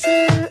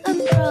facing a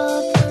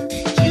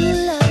problem.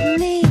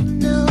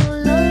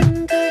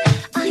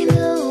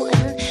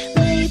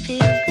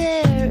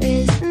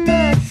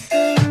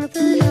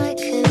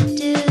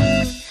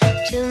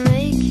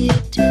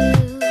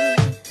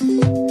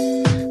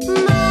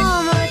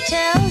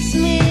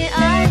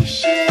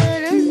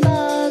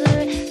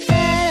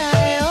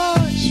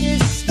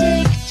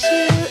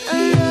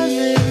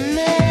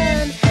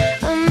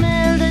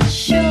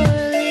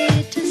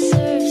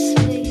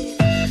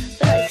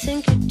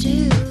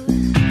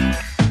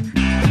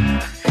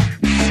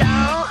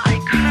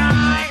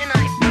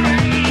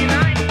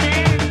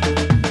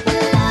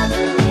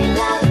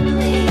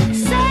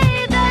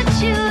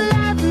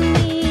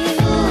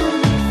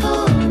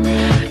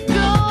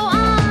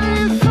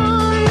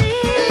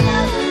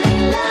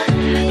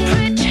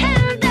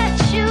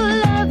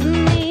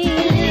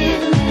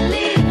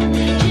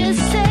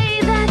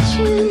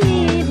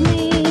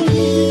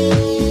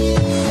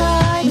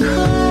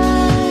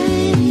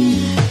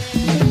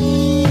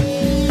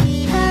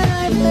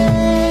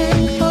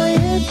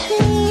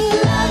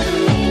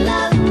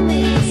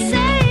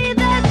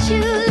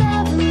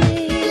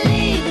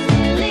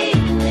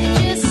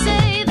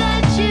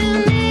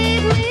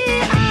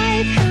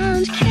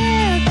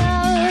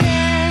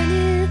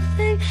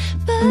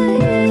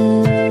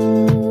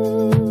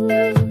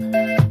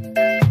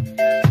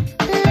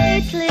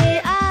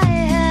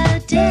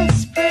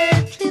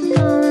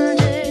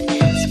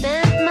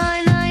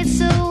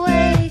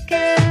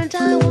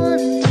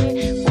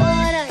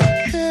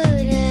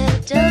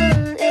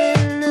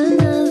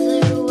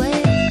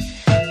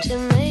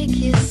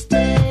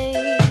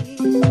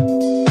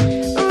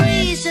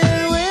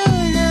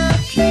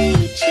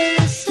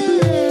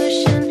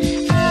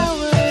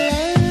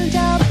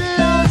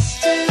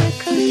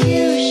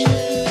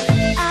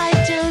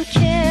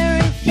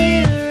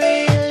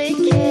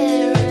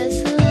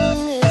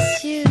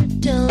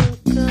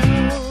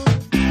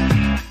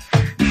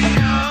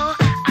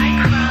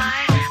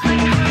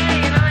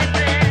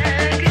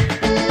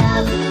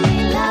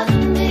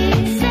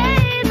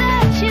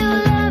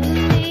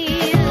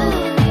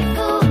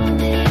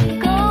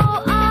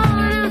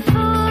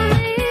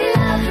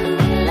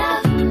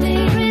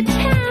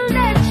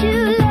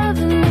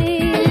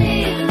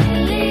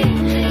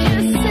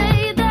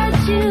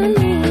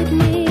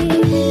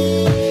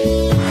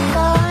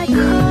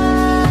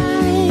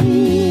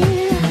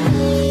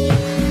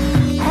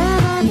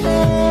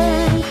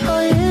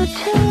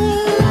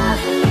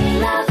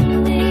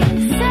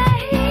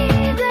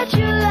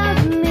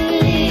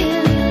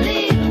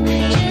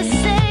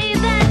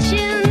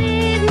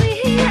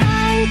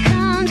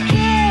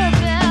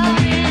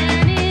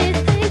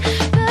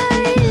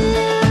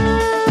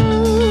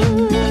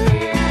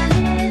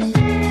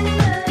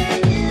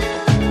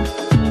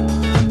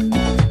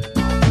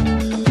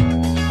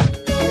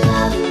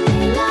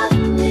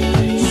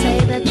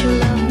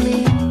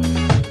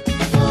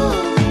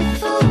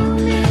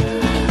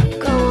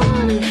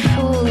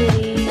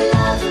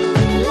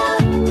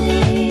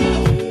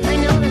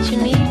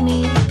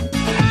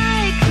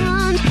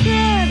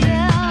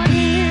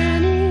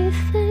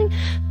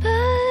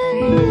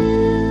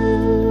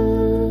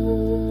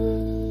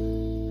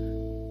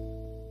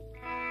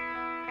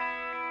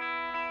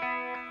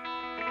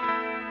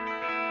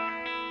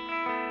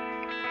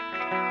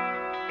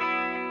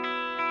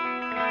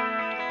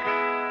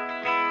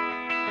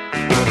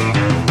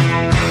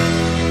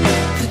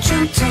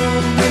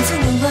 tumbleweeds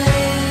in the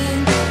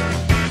lane,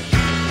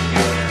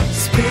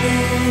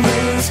 spinning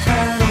his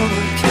hat on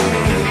a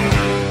cane,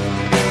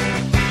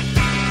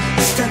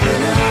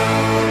 stepping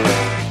out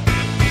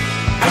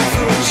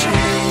for a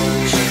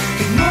change.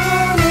 Good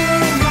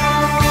morning,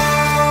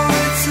 all,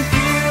 it's a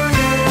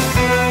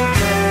beautiful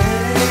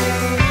day.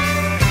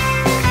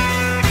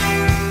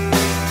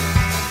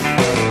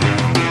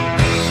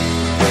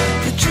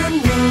 The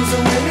generals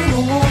are winning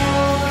a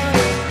war,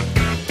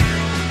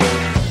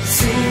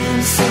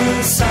 seems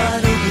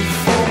suicidal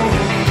before.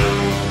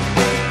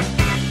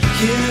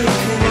 You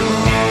can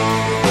walk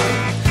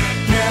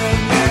now,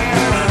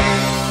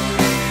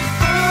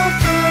 I'll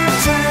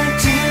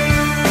protect you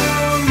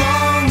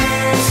long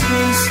as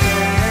you stay.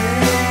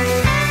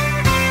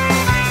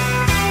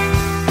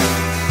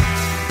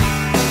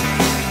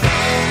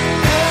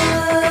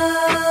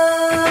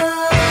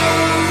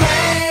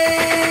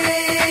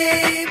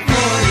 Late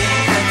morning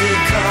had to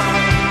come,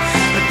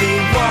 I'd be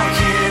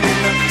walking in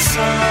the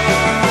sun,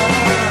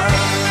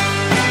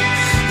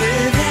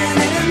 living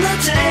in the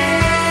day.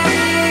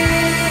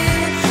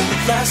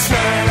 But last night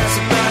I was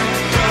about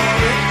to throw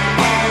it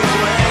all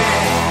away.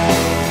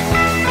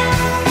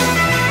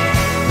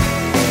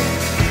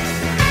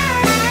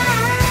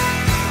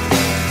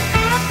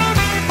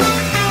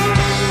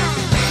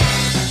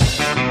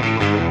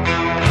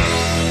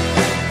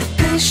 If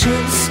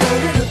patience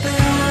started a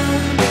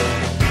band,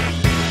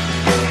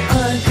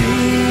 I'd be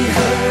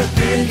her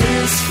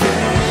biggest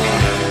fan.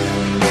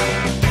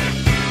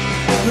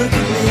 Look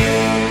at me,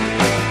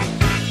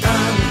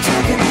 I'm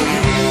talking to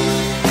you.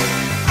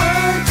 I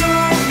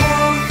don't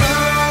want the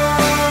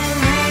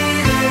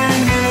lead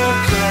in your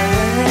play.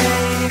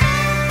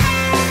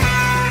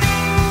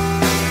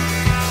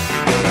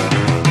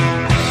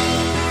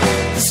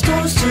 The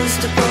store's just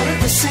a part of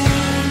the scene.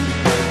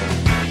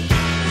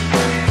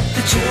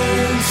 The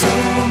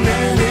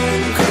gentleman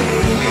in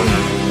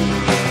green,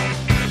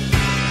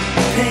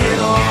 pay it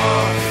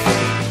off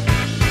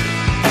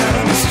out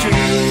on the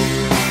street.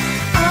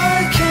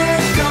 I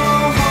can't go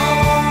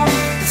home,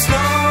 it's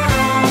not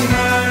on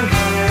my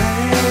way.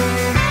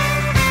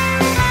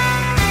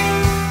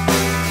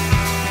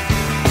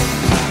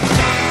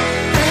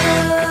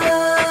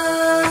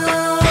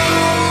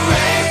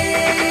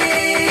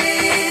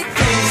 Late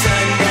things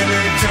I'd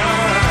never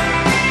done,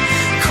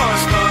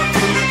 cars parked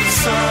into the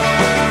sun,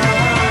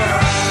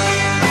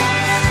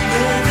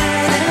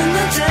 living in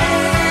the day.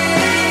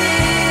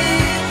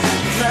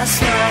 Last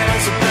night I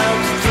was about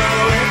to throw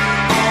it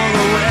all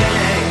away.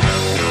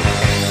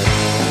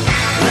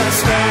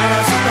 Last night I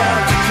was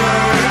about to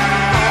throw it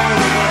all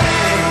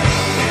away.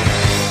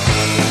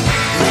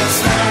 Last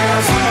night I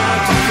was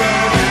about to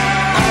throw it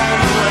all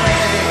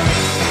away.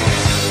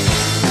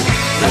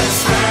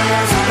 Last night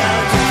I was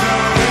about to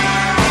throw it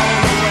all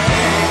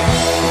away.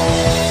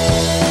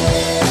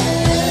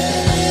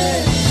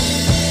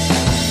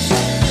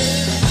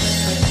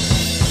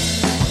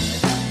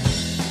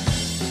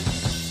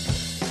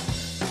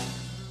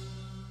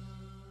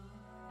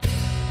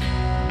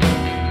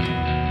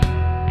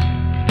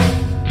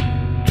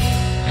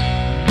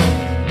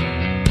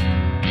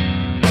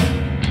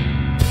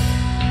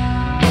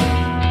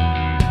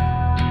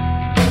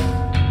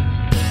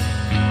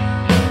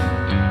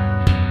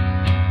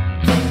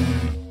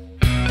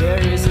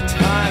 There is a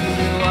time in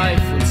your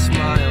life when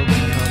smile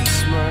becomes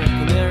smirk,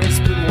 and there is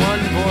but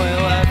one boy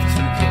left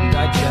who can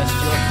digest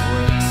your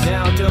quirks.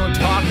 Now don't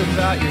talk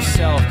about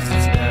yourself, 'cause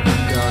it's never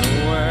gonna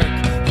work.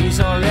 He's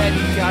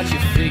already got you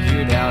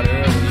figured out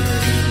earlier.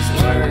 He was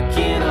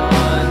working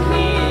on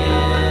the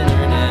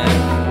internet.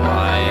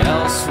 Why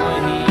else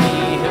would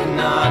he have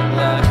not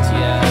left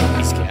yet?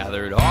 He's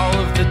gathered all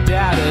of the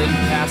data and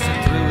passed it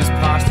through his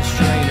pasta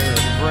strainer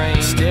and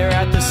brain. Stare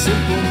at the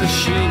simple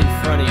machine in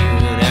front of you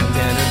and act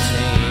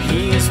entertained.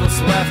 He is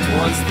what's left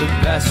once the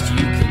best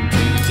you can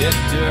do.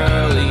 Dipped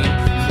early,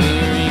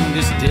 clearing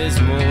this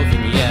dismal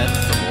vignette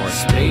for more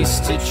space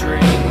to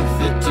drink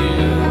the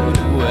dude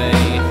away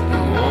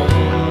who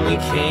only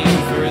came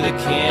for the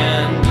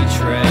candy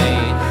tray.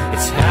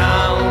 It's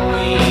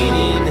Halloween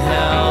in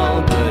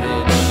hell, but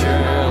it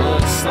sure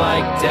looks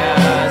like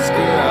Dad's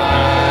garage.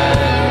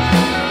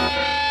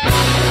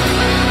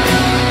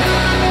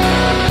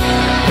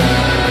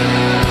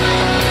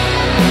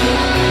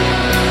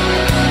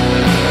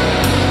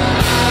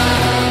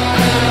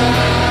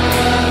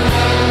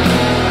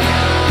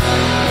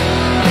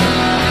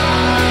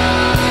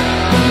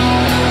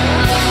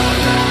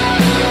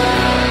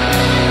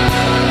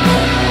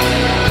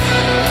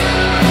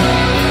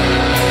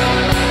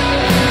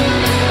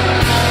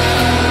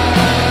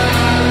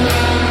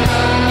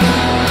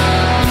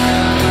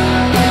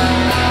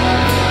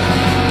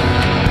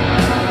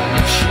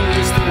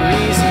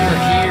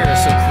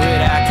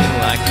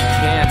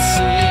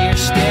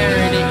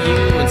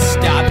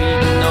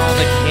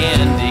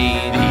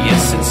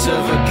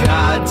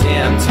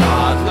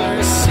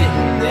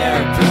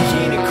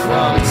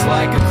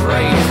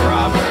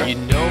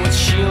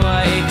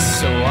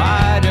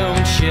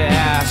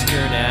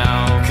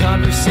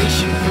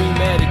 conversation,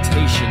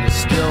 premeditation is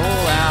still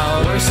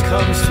allowed. Or worst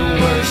comes to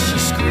worst, she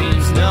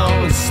screams no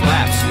and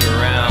slaps you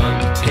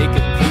around. Take a